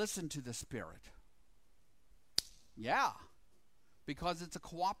don't listen to the Spirit. Yeah, because it's a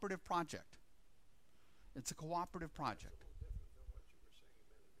cooperative project. It's a cooperative project.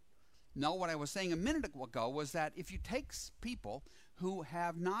 No, what I was saying a minute ago was that if you take people who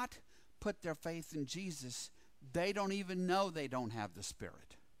have not put their faith in Jesus, they don't even know they don't have the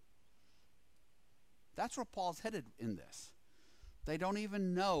Spirit. That's where Paul's headed in this. They don't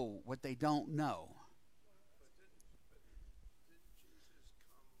even know what they don't know.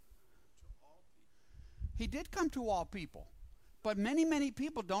 He did come to all people, but many, many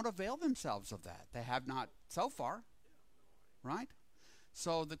people don't avail themselves of that. They have not so far, right?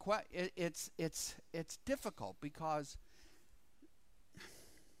 So it's difficult because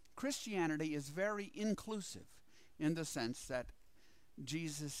Christianity is very inclusive in the sense that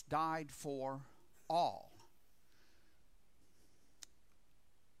Jesus died for all.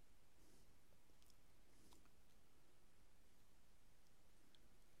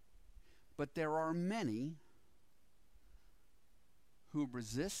 But there are many who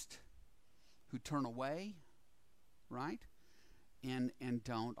resist, who turn away, right? And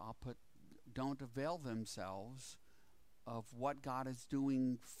don't avail themselves of what God is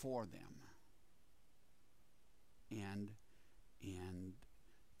doing for them. And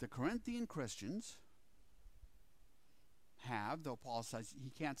the Corinthian Christians have, though Paul says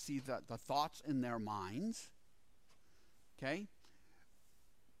he can't see the thoughts in their minds, okay?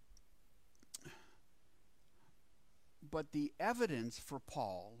 But the evidence for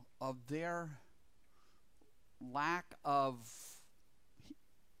Paul of their lack of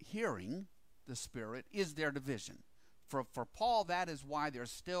hearing the Spirit is their division. For Paul, that is why they're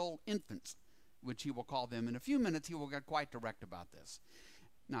still infants, which he will call them in a few minutes. He will get quite direct about this.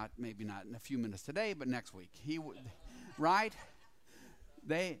 Maybe not in a few minutes today, but next week. Right?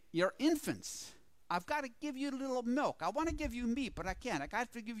 You're infants. I've got to give you a little milk. I want to give you meat, but I can't. I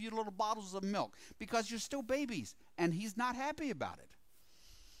have to give you little bottles of milk because you're still babies, and he's not happy about it.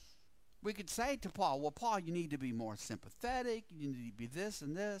 We could say to Paul, well, Paul, you need to be more sympathetic. You need to be this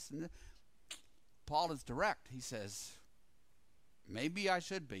and this and this. Paul is direct. He says, maybe I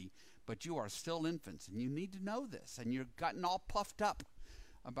should be, but you are still infants, and you need to know this, and you're gotten all puffed up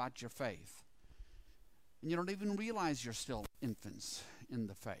about your faith. And you don't even realize you're still infants in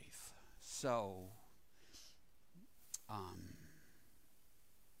the faith. So,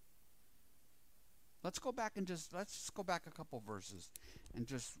 let's go back a couple verses and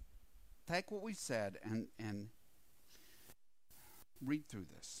just take what we said and read through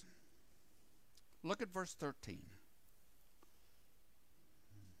this. Look at verse 13.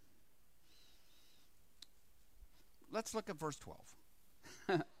 Let's look at verse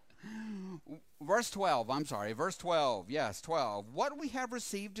 12. Verse 12, yes, 12. What we have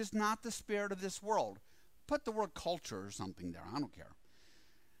received is not the spirit of this world. Put the word culture or something there, I don't care.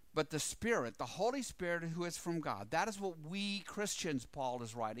 But the Spirit, the Holy Spirit who is from God. That is what we Christians, Paul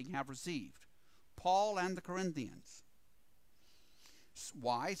is writing, have received. Paul and the Corinthians.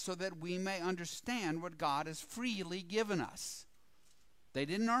 Why? So that we may understand what God has freely given us. They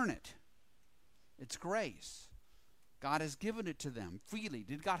didn't earn it. It's grace. God has given it to them freely.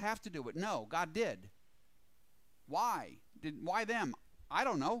 Did God have to do it? No, God did. Why? Why them? I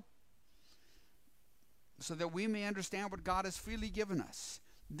don't know. So that we may understand what God has freely given us.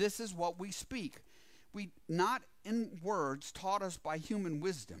 This is what we speak. We not in words taught us by human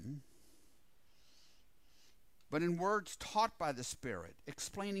wisdom, but in words taught by the Spirit,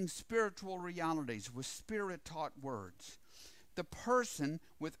 explaining spiritual realities with Spirit-taught words. The person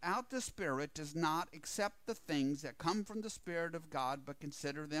without the Spirit does not accept the things that come from the Spirit of God, but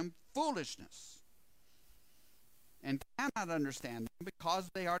consider them foolishness, and cannot understand them because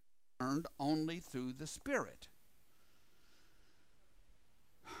they are learned only through the Spirit.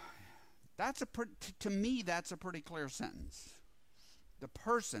 To me, that's a pretty clear sentence. The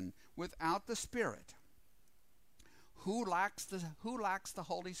person without the Spirit, who lacks the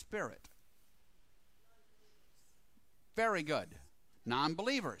Holy Spirit? Very good.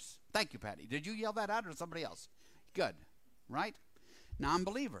 Non-believers. Thank you, Patty. Did you yell that out or somebody else? Good. Right?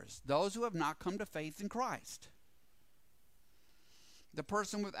 Non-believers. Those who have not come to faith in Christ. The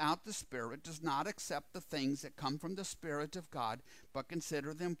person without the Spirit does not accept the things that come from the Spirit of God, but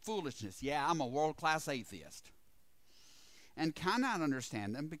consider them foolishness. Yeah, I'm a world-class atheist. And cannot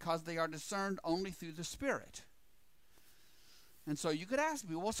understand them because they are discerned only through the Spirit. And so you could ask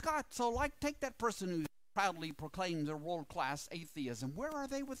me, well, Scott, so take that person who's proudly proclaim their world-class atheism. Where are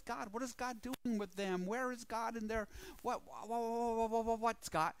they with God? What is God doing with them? Where is God in their what's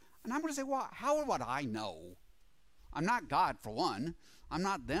God? And I'm going to say, well, how would I know? I'm not God for one. I'm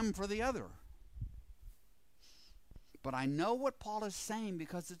not them for the other. But I know what Paul is saying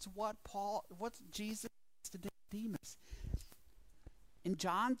because it's what Jesus says to Nicodemus. In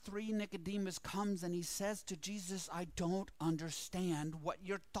John 3, Nicodemus comes and he says to Jesus, I don't understand what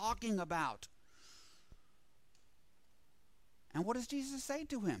you're talking about. And what does Jesus say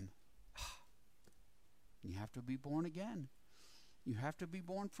to him? You have to be born again. You have to be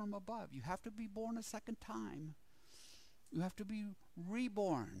born from above. You have to be born a second time. You have to be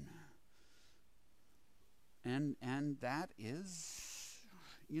reborn. And that is,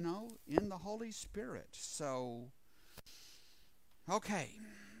 in the Holy Spirit. So, okay.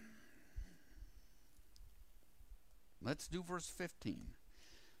 Let's do verse 15.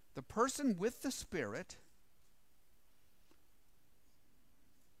 The person with the Spirit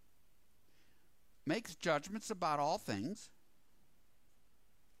makes judgments about all things.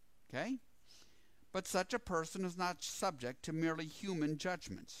 Okay? But such a person is not subject to merely human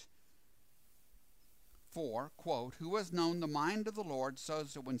judgments. For, quote, who has known the mind of the Lord so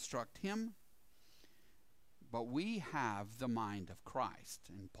as to instruct him? But we have the mind of Christ.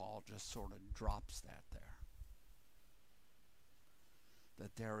 And Paul just sort of drops that there.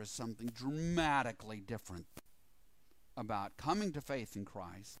 That there is something dramatically different about coming to faith in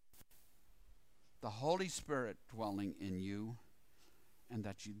Christ, the Holy Spirit dwelling in you, and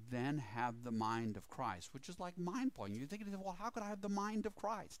that you then have the mind of Christ, which is like mind blowing. You're thinking, well, how could I have the mind of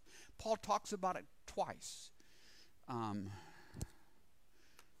Christ? Paul talks about it twice.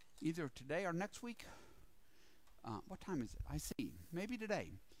 Either today or next week. What time is it? I see. Maybe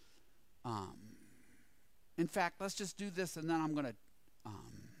today. In fact, let's just do this, and then I'm going to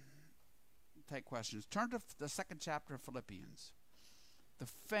take questions. Turn to the second chapter of Philippians. The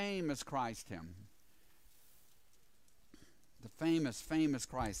famous Christ hymn. The famous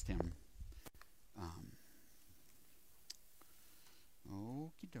Christ hymn.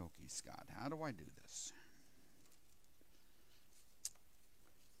 Okie dokie, Scott. How do I do this?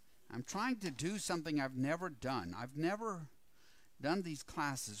 I'm trying to do something I've never done. I've never done these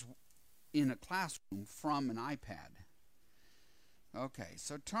classes in a classroom from an iPad. Okay,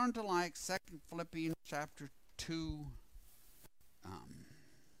 so turn to like 2 Philippians chapter 2.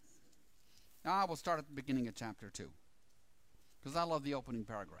 We'll start at the beginning of chapter 2. Because I love the opening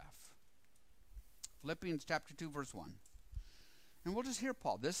paragraph. Philippians chapter 2, verse 1. And we'll just hear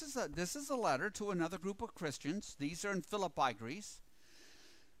Paul. This is a letter to another group of Christians. These are in Philippi, Greece.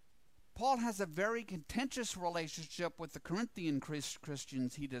 Paul has a very contentious relationship with the Corinthian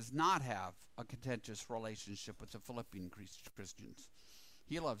Christians. He does not have a contentious relationship with the Philippian Christians.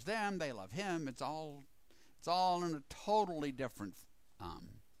 He loves them, they love him. It's all in a totally different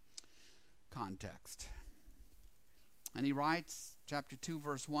context. And he writes, chapter 2,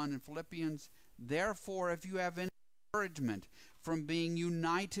 verse 1 in Philippians, therefore, if you have any encouragement from being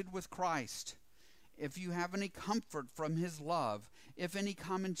united with Christ, if you have any comfort from his love, if any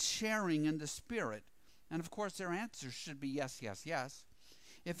common sharing in the Spirit, and of course their answers should be yes, yes, yes.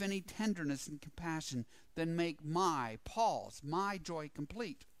 If any tenderness and compassion, then make Paul's joy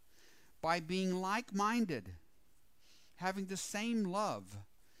complete, by being like-minded, having the same love,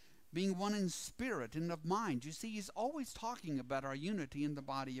 being one in spirit and of mind. You see, he's always talking about our unity in the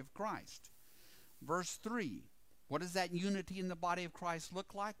body of Christ. Verse 3, what does that unity in the body of Christ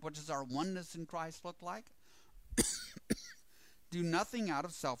look like? What does our oneness in Christ look like? Do nothing out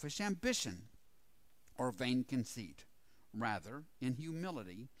of selfish ambition or vain conceit. Rather, in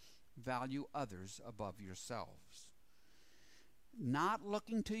humility, value others above yourselves. Not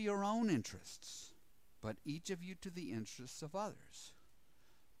looking to your own interests, but each of you to the interests of others.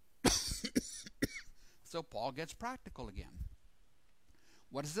 So Paul gets practical again.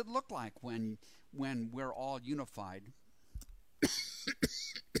 What does it look like when we're all unified?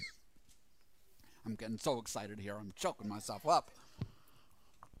 I'm getting so excited here. I'm choking myself up.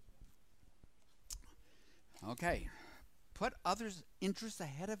 Okay. Put others' interests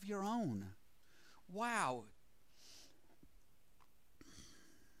ahead of your own. Wow.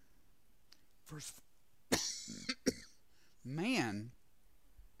 Verse man.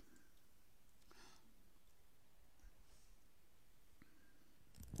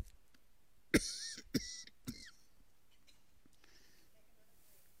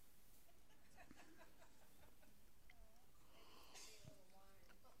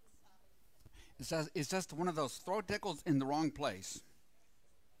 It's just one of those throat tickles in the wrong place.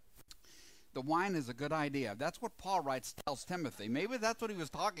 The wine is a good idea. That's what Paul tells Timothy. Maybe that's what he was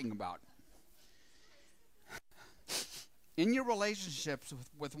talking about. In your relationships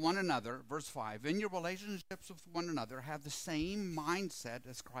with one another, verse 5, in your relationships with one another, have the same mindset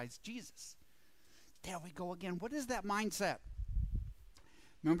as Christ Jesus. There we go again. What is that mindset?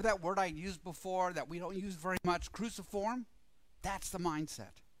 Remember that word I used before that we don't use very much, cruciform? That's the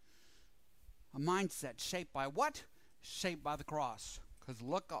mindset. A mindset shaped by what? Shaped by the cross. Because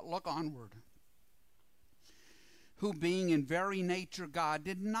look onward. Who being in very nature God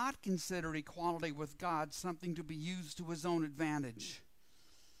did not consider equality with God something to be used to his own advantage.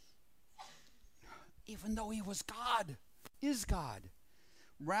 Even though he was God, is God.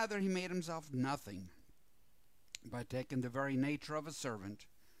 Rather, he made himself nothing by taking the very nature of a servant,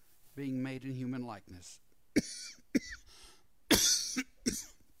 being made in human likeness.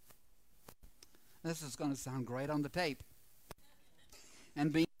 This is going to sound great on the tape.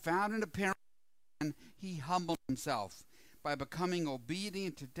 And being found in appearance, he humbled himself by becoming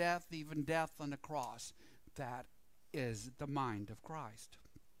obedient to death, even death on the cross. That is the mind of Christ.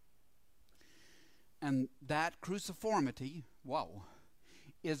 And that cruciformity,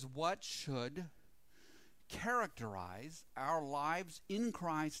 is what should characterize our lives in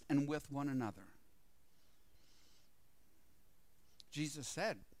Christ and with one another. Jesus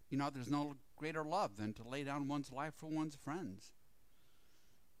said, there's no greater love than to lay down one's life for one's friends.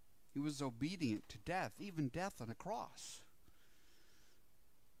 He was obedient to death, even death on a cross.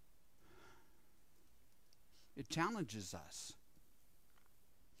 It challenges us.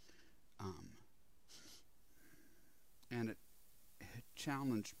 And it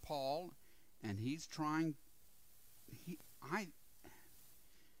challenged Paul, and he's trying, I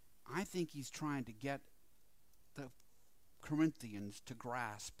think he's trying to get the Corinthians to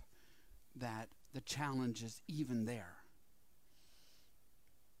grasp that the challenge is even there.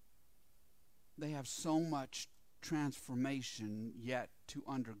 They have so much transformation yet to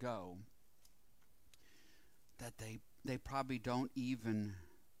undergo that they probably don't even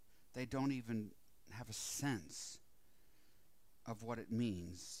have a sense of what it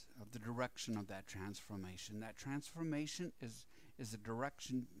means, of the direction of that transformation. That transformation is a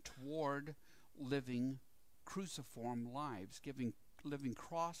direction toward living cruciform lives, living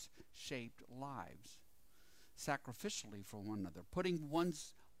cross-shaped lives, sacrificially for one another, putting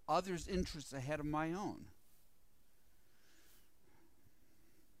others' interests ahead of my own.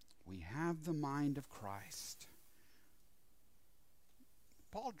 We have the mind of Christ.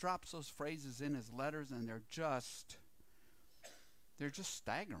 Paul drops those phrases in his letters, and they're just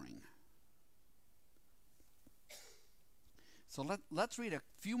staggering. So let's read a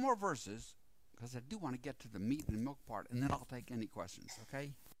few more verses, because I do want to get to the meat and milk part, and then I'll take any questions,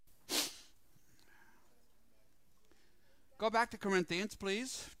 okay? Go back to Corinthians,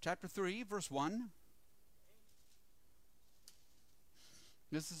 please. Chapter 3, verse 1.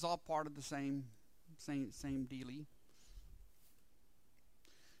 This is all part of the same dealie.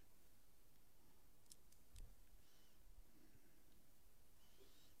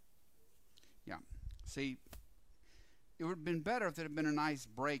 Yeah. See, it would have been better if there had been a nice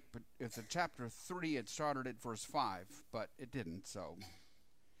break, but if the chapter 3 had started at verse 5, but it didn't, so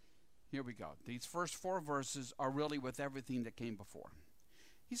here we go. These first 4 verses are really with everything that came before.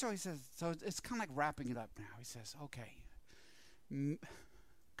 He says, so it's kind of like wrapping it up now. He says, okay,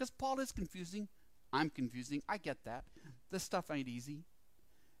 because Paul is confusing. I'm confusing. I get that. This stuff ain't easy.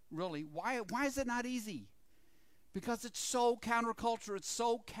 Really, why is it not easy? Because it's so counterculture. It's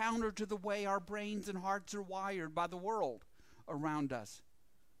so counter to the way our brains and hearts are wired by the world around us.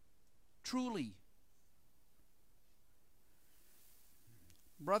 Truly.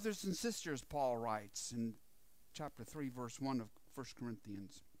 Brothers and sisters, Paul writes in chapter 3, verse 1 of 1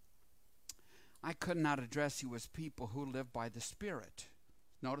 Corinthians, I could not address you as people who live by the Spirit.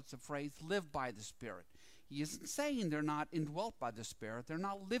 Notice the phrase, live by the Spirit. He isn't saying they're not indwelt by the Spirit. They're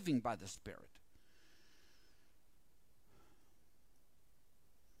not living by the Spirit.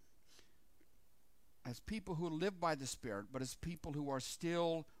 As people who live by the Spirit, but as people who are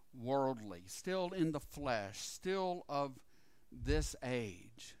still worldly, still in the flesh, still of this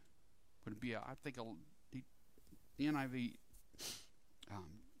age. Would be, I think the NIV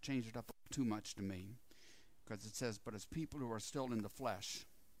changed it up too much to me, because it says, but as people who are still in the flesh,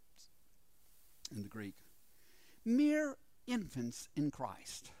 in the Greek. Mere infants in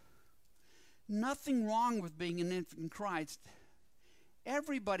Christ. Nothing wrong with being an infant in Christ.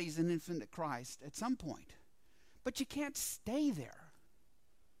 Everybody's an infant at Christ at some point. But you can't stay there.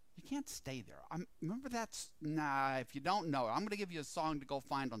 You can't stay there. Remember that's, if you don't know, I'm going to give you a song to go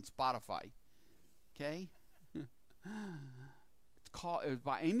find on Spotify. Okay? It was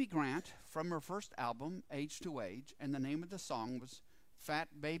by Amy Grant from her first album, Age to Age, and the name of the song was Fat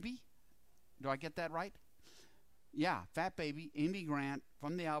Baby. Do I get that right? Yeah, Fat Baby, Amy Grant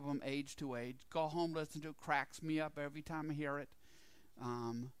from the album Age to Age. Go home, listen to it. Cracks me up every time I hear it.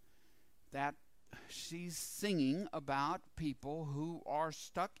 That she's singing about people who are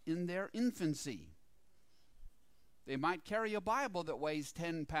stuck in their infancy. They might carry a Bible that weighs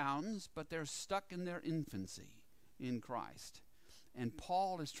 10 pounds, but they're stuck in their infancy in Christ. And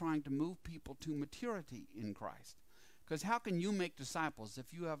Paul is trying to move people to maturity in Christ. Because how can you make disciples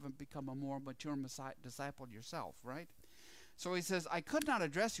if you haven't become a more mature disciple yourself, right? So he says, I could not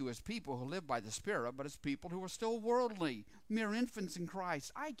address you as people who live by the Spirit, but as people who are still worldly, mere infants in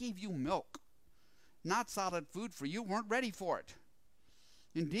Christ. I gave you milk, not solid food, for you weren't ready for it.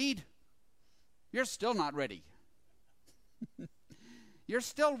 Indeed, you're still not ready. You're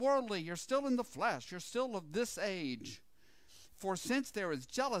still worldly. You're still in the flesh. You're still of this age. For since there is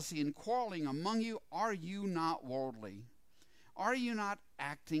jealousy and quarreling among you, are you not worldly? Are you not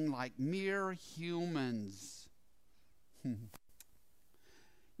acting like mere humans? You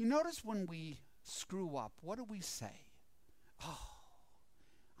notice when we screw up, what do we say? Oh,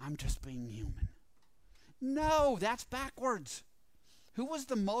 I'm just being human. No, that's backwards. Who was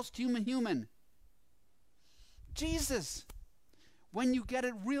the most human? Jesus. When you get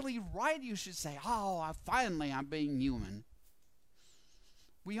it really right, you should say, oh, I'm being human.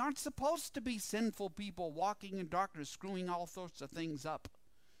 We aren't supposed to be sinful people walking in darkness, screwing all sorts of things up.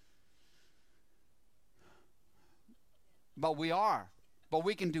 But we are. But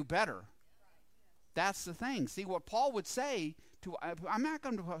we can do better. That's the thing. See, what Paul would say to, I'm not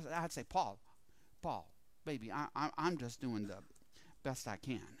going to, I'd say, Paul, baby, I'm just doing the best I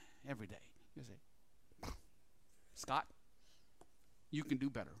can every day. You say, Scott, you can do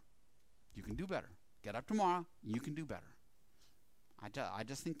better. You can do better. Get up tomorrow. You can do better. I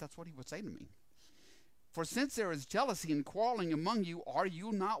just think that's what he would say to me. For since there is jealousy and quarreling among you, are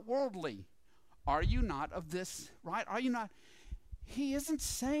you not worldly? Are you not of this, right? Are you not? He isn't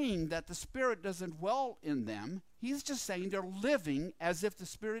saying that the Spirit doesn't dwell in them. He's just saying they're living as if the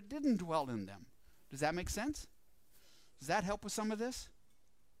Spirit didn't dwell in them. Does that make sense? Does that help with some of this?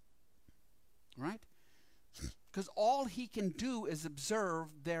 Right? Because all he can do is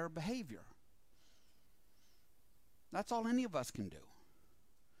observe their behavior. That's all any of us can do.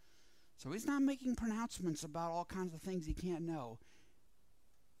 So he's not making pronouncements about all kinds of things he can't know.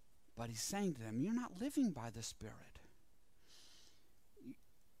 But he's saying to them, you're not living by the Spirit.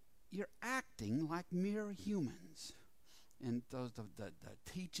 You're acting like mere humans. And the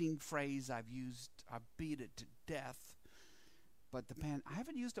teaching phrase I've used, I beat it to death. But I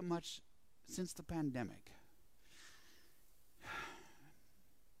haven't used it much since the pandemic.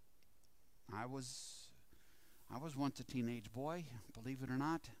 I was once a teenage boy, believe it or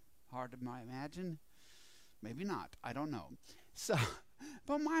not. Hard to imagine. Maybe not. I don't know. So,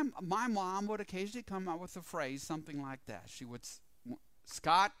 but my mom would occasionally come out with a phrase, something like that. She would,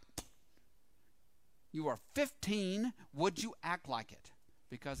 Scott, you are 15. Would you act like it?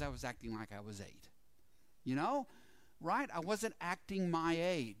 Because I was acting like I was 8. You know? Right? I wasn't acting my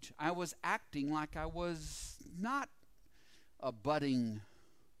age. I was acting like I was not a budding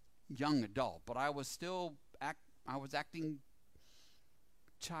young adult, but I was still acting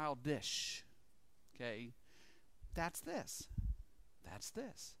childish. Okay? That's this.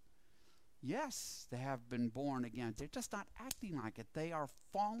 Yes, they have been born again. They're just not acting like it. They are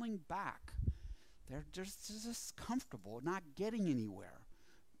falling back. They're just comfortable, not getting anywhere.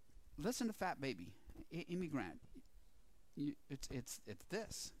 Listen to Fat Baby, Amy Grant. It's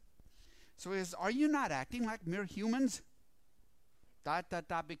this. So he says, are you not acting like mere humans?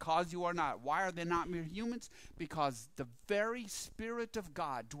 Because you are not. Why are they not mere humans? Because the very Spirit of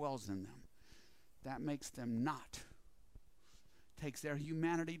God dwells in them. That makes them not. Takes their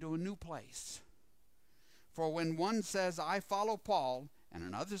humanity to a new place. For when one says, I follow Paul, and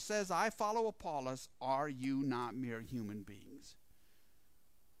another says, I follow Apollos, are you not mere human beings?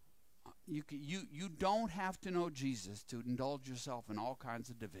 You don't have to know Jesus to indulge yourself in all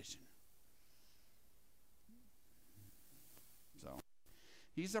kinds of division. So,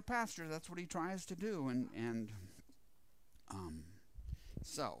 he's a pastor. That's what he tries to do.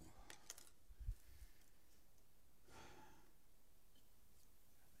 So.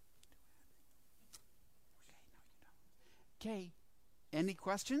 Okay. Any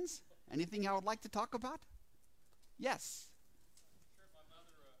questions? Anything I would like to talk about? Yes. Sure, my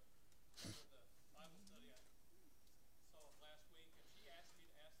mother the Bible study I saw last week, and she asked me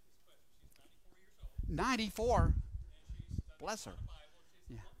to ask this question. She's 94 years old. 94. And she's Bless her. the Bible.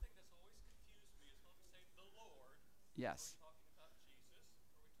 She says, Yeah. one thing that's always confused me is when we say the Lord. Yes. Are we talking about Jesus, or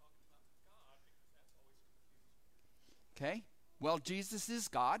are we talking about God? Because that's always confused me. Okay. Well, Jesus is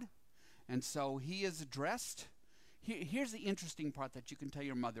God, and so he is addressed Here's the interesting part that you can tell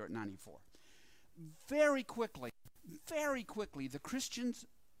your mother at 94. Very quickly, the Christians,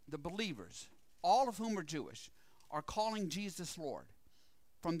 the believers, all of whom are Jewish, are calling Jesus Lord.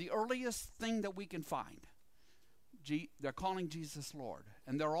 From the earliest thing that we can find, they're calling Jesus Lord.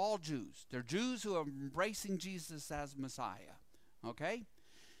 And they're all Jews. They're Jews who are embracing Jesus as Messiah. Okay?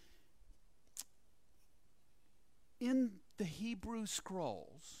 In the Hebrew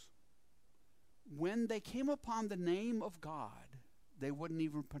scrolls, when they came upon the name of God, they wouldn't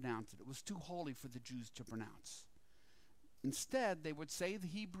even pronounce it. It was too holy for the Jews to pronounce. Instead, they would say the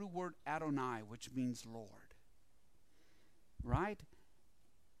Hebrew word Adonai, which means Lord. Right?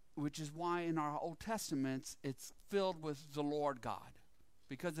 Which is why in our Old Testaments, it's filled with the Lord God,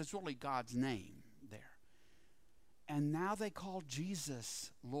 because it's really God's name there. And now they call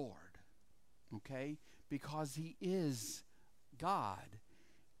Jesus Lord, okay? Because he is God.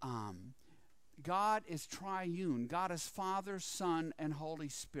 God is triune. God is Father, Son, and Holy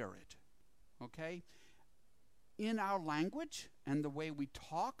Spirit, okay? In our language and the way we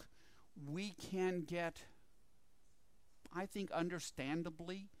talk, we can get, I think,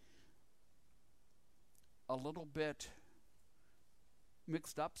 understandably, a little bit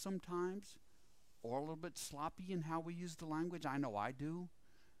mixed up sometimes, or a little bit sloppy in how we use the language. I know I do.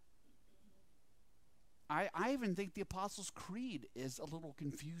 I even think the Apostles' Creed is a little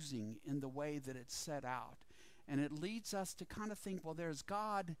confusing in the way that it's set out. And it leads us to kind of think, well, there's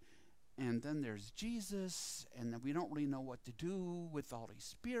God, and then there's Jesus, and then we don't really know what to do with the Holy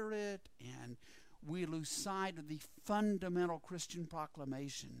Spirit, and we lose sight of the fundamental Christian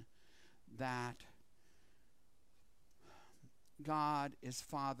proclamation that God is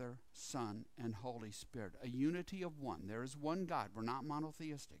Father, Son, and Holy Spirit, a unity of one. There is one God. We're not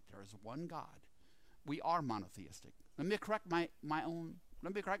monotheistic. There is one God. We are monotheistic. Let me correct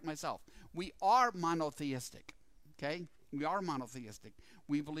myself. We are monotheistic. Okay? We are monotheistic.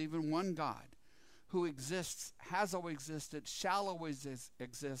 We believe in one God who exists, has always existed, shall always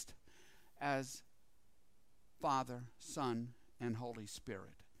exist as Father, Son, and Holy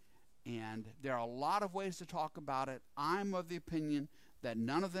Spirit. And there are a lot of ways to talk about it. I'm of the opinion that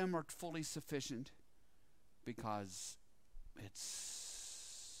none of them are fully sufficient, because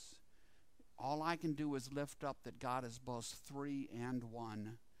all I can do is lift up that God is both three and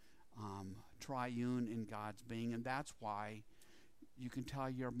one, triune in God's being. And that's why you can tell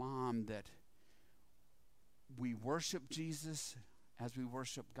your mom that we worship Jesus as we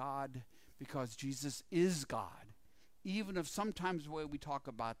worship God, because Jesus is God. Even if sometimes the way we talk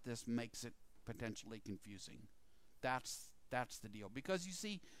about this makes it potentially confusing. That's the deal. Because you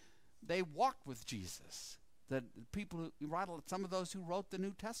see, they walked with Jesus. The people who write, some of those who wrote the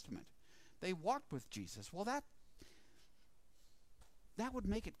New Testament, they walked with Jesus. Well, that would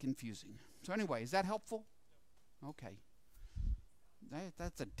make it confusing. So anyway, is that helpful? Okay.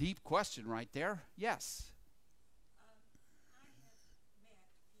 That's a deep question right there. Yes. I have met people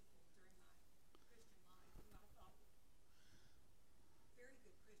during my Christian life who I thought were very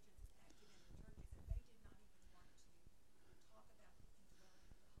good Christians, active in the churches, and they did not even want to talk about the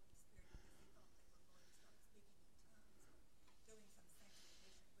indwelling of the Holy Spirit, because they thought they were going to start speaking in tongues or doing some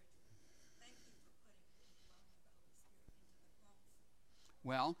sanctification ritual. Thank you for putting the indwelling of the Holy Spirit into the homes.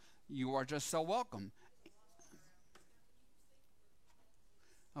 Well, you are just so welcome.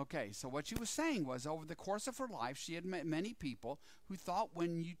 Okay, so what she was saying was, over the course of her life, she had met many people who thought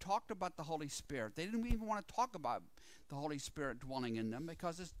when you talked about the Holy Spirit, they didn't even want to talk about the Holy Spirit dwelling in them,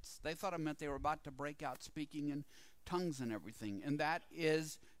 because they thought it meant they were about to break out speaking in tongues and everything. And that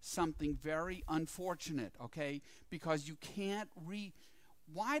is something very unfortunate, okay? Because you can't read.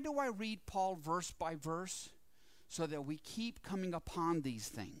 Why do I read Paul verse by verse? So that we keep coming upon these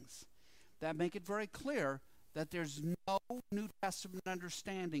things that make it very clear that there's no New Testament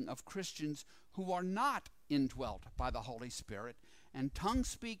understanding of Christians who are not indwelt by the Holy Spirit. And tongue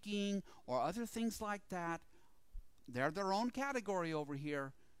speaking or other things like that, they're their own category over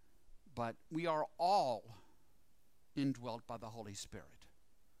here, but we are all indwelt by the Holy Spirit.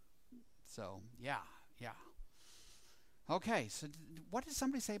 So, yeah. Okay, so what did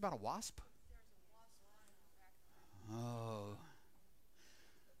somebody say about a wasp? Oh.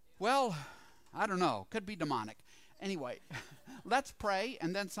 Well, I don't know. Could be demonic. Anyway, let's pray,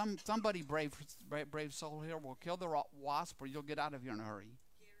 and then somebody brave soul here will kill the wasp, or you'll get out of here in a hurry.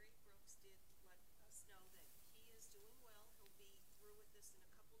 Gary Brooks did let us know that he is doing well. He'll be through with this in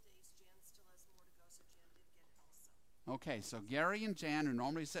a couple days. Jan still has more to go, so Jan did get it also. Okay, so Gary and Jan are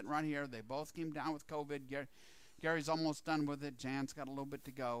normally sitting right here. They both came down with COVID. Gary's almost done with it. Jan's got a little bit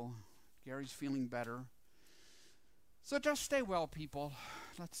to go. Gary's feeling better. So just stay well, people.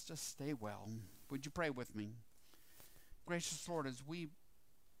 Let's just stay well. Would you pray with me? Gracious Lord, as we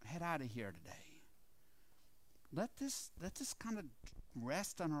head out of here today, let this kind of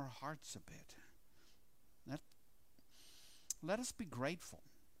rest on our hearts a bit. Let us be grateful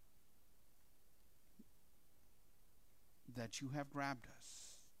that you have grabbed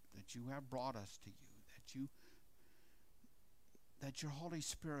us, that you have brought us to you, that your Holy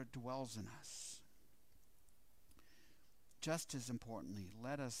Spirit dwells in us. Just as importantly,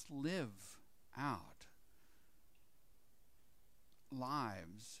 let us live out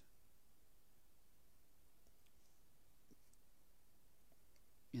lives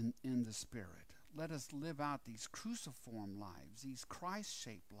in the Spirit. Let us live out these cruciform lives, these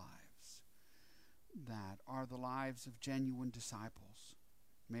Christ-shaped lives that are the lives of genuine disciples.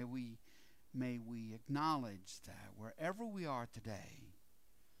 May we acknowledge that wherever we are today,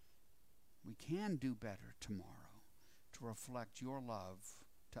 we can do better tomorrow to reflect your love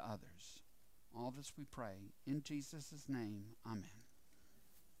to others. All this we pray in Jesus' name. Amen.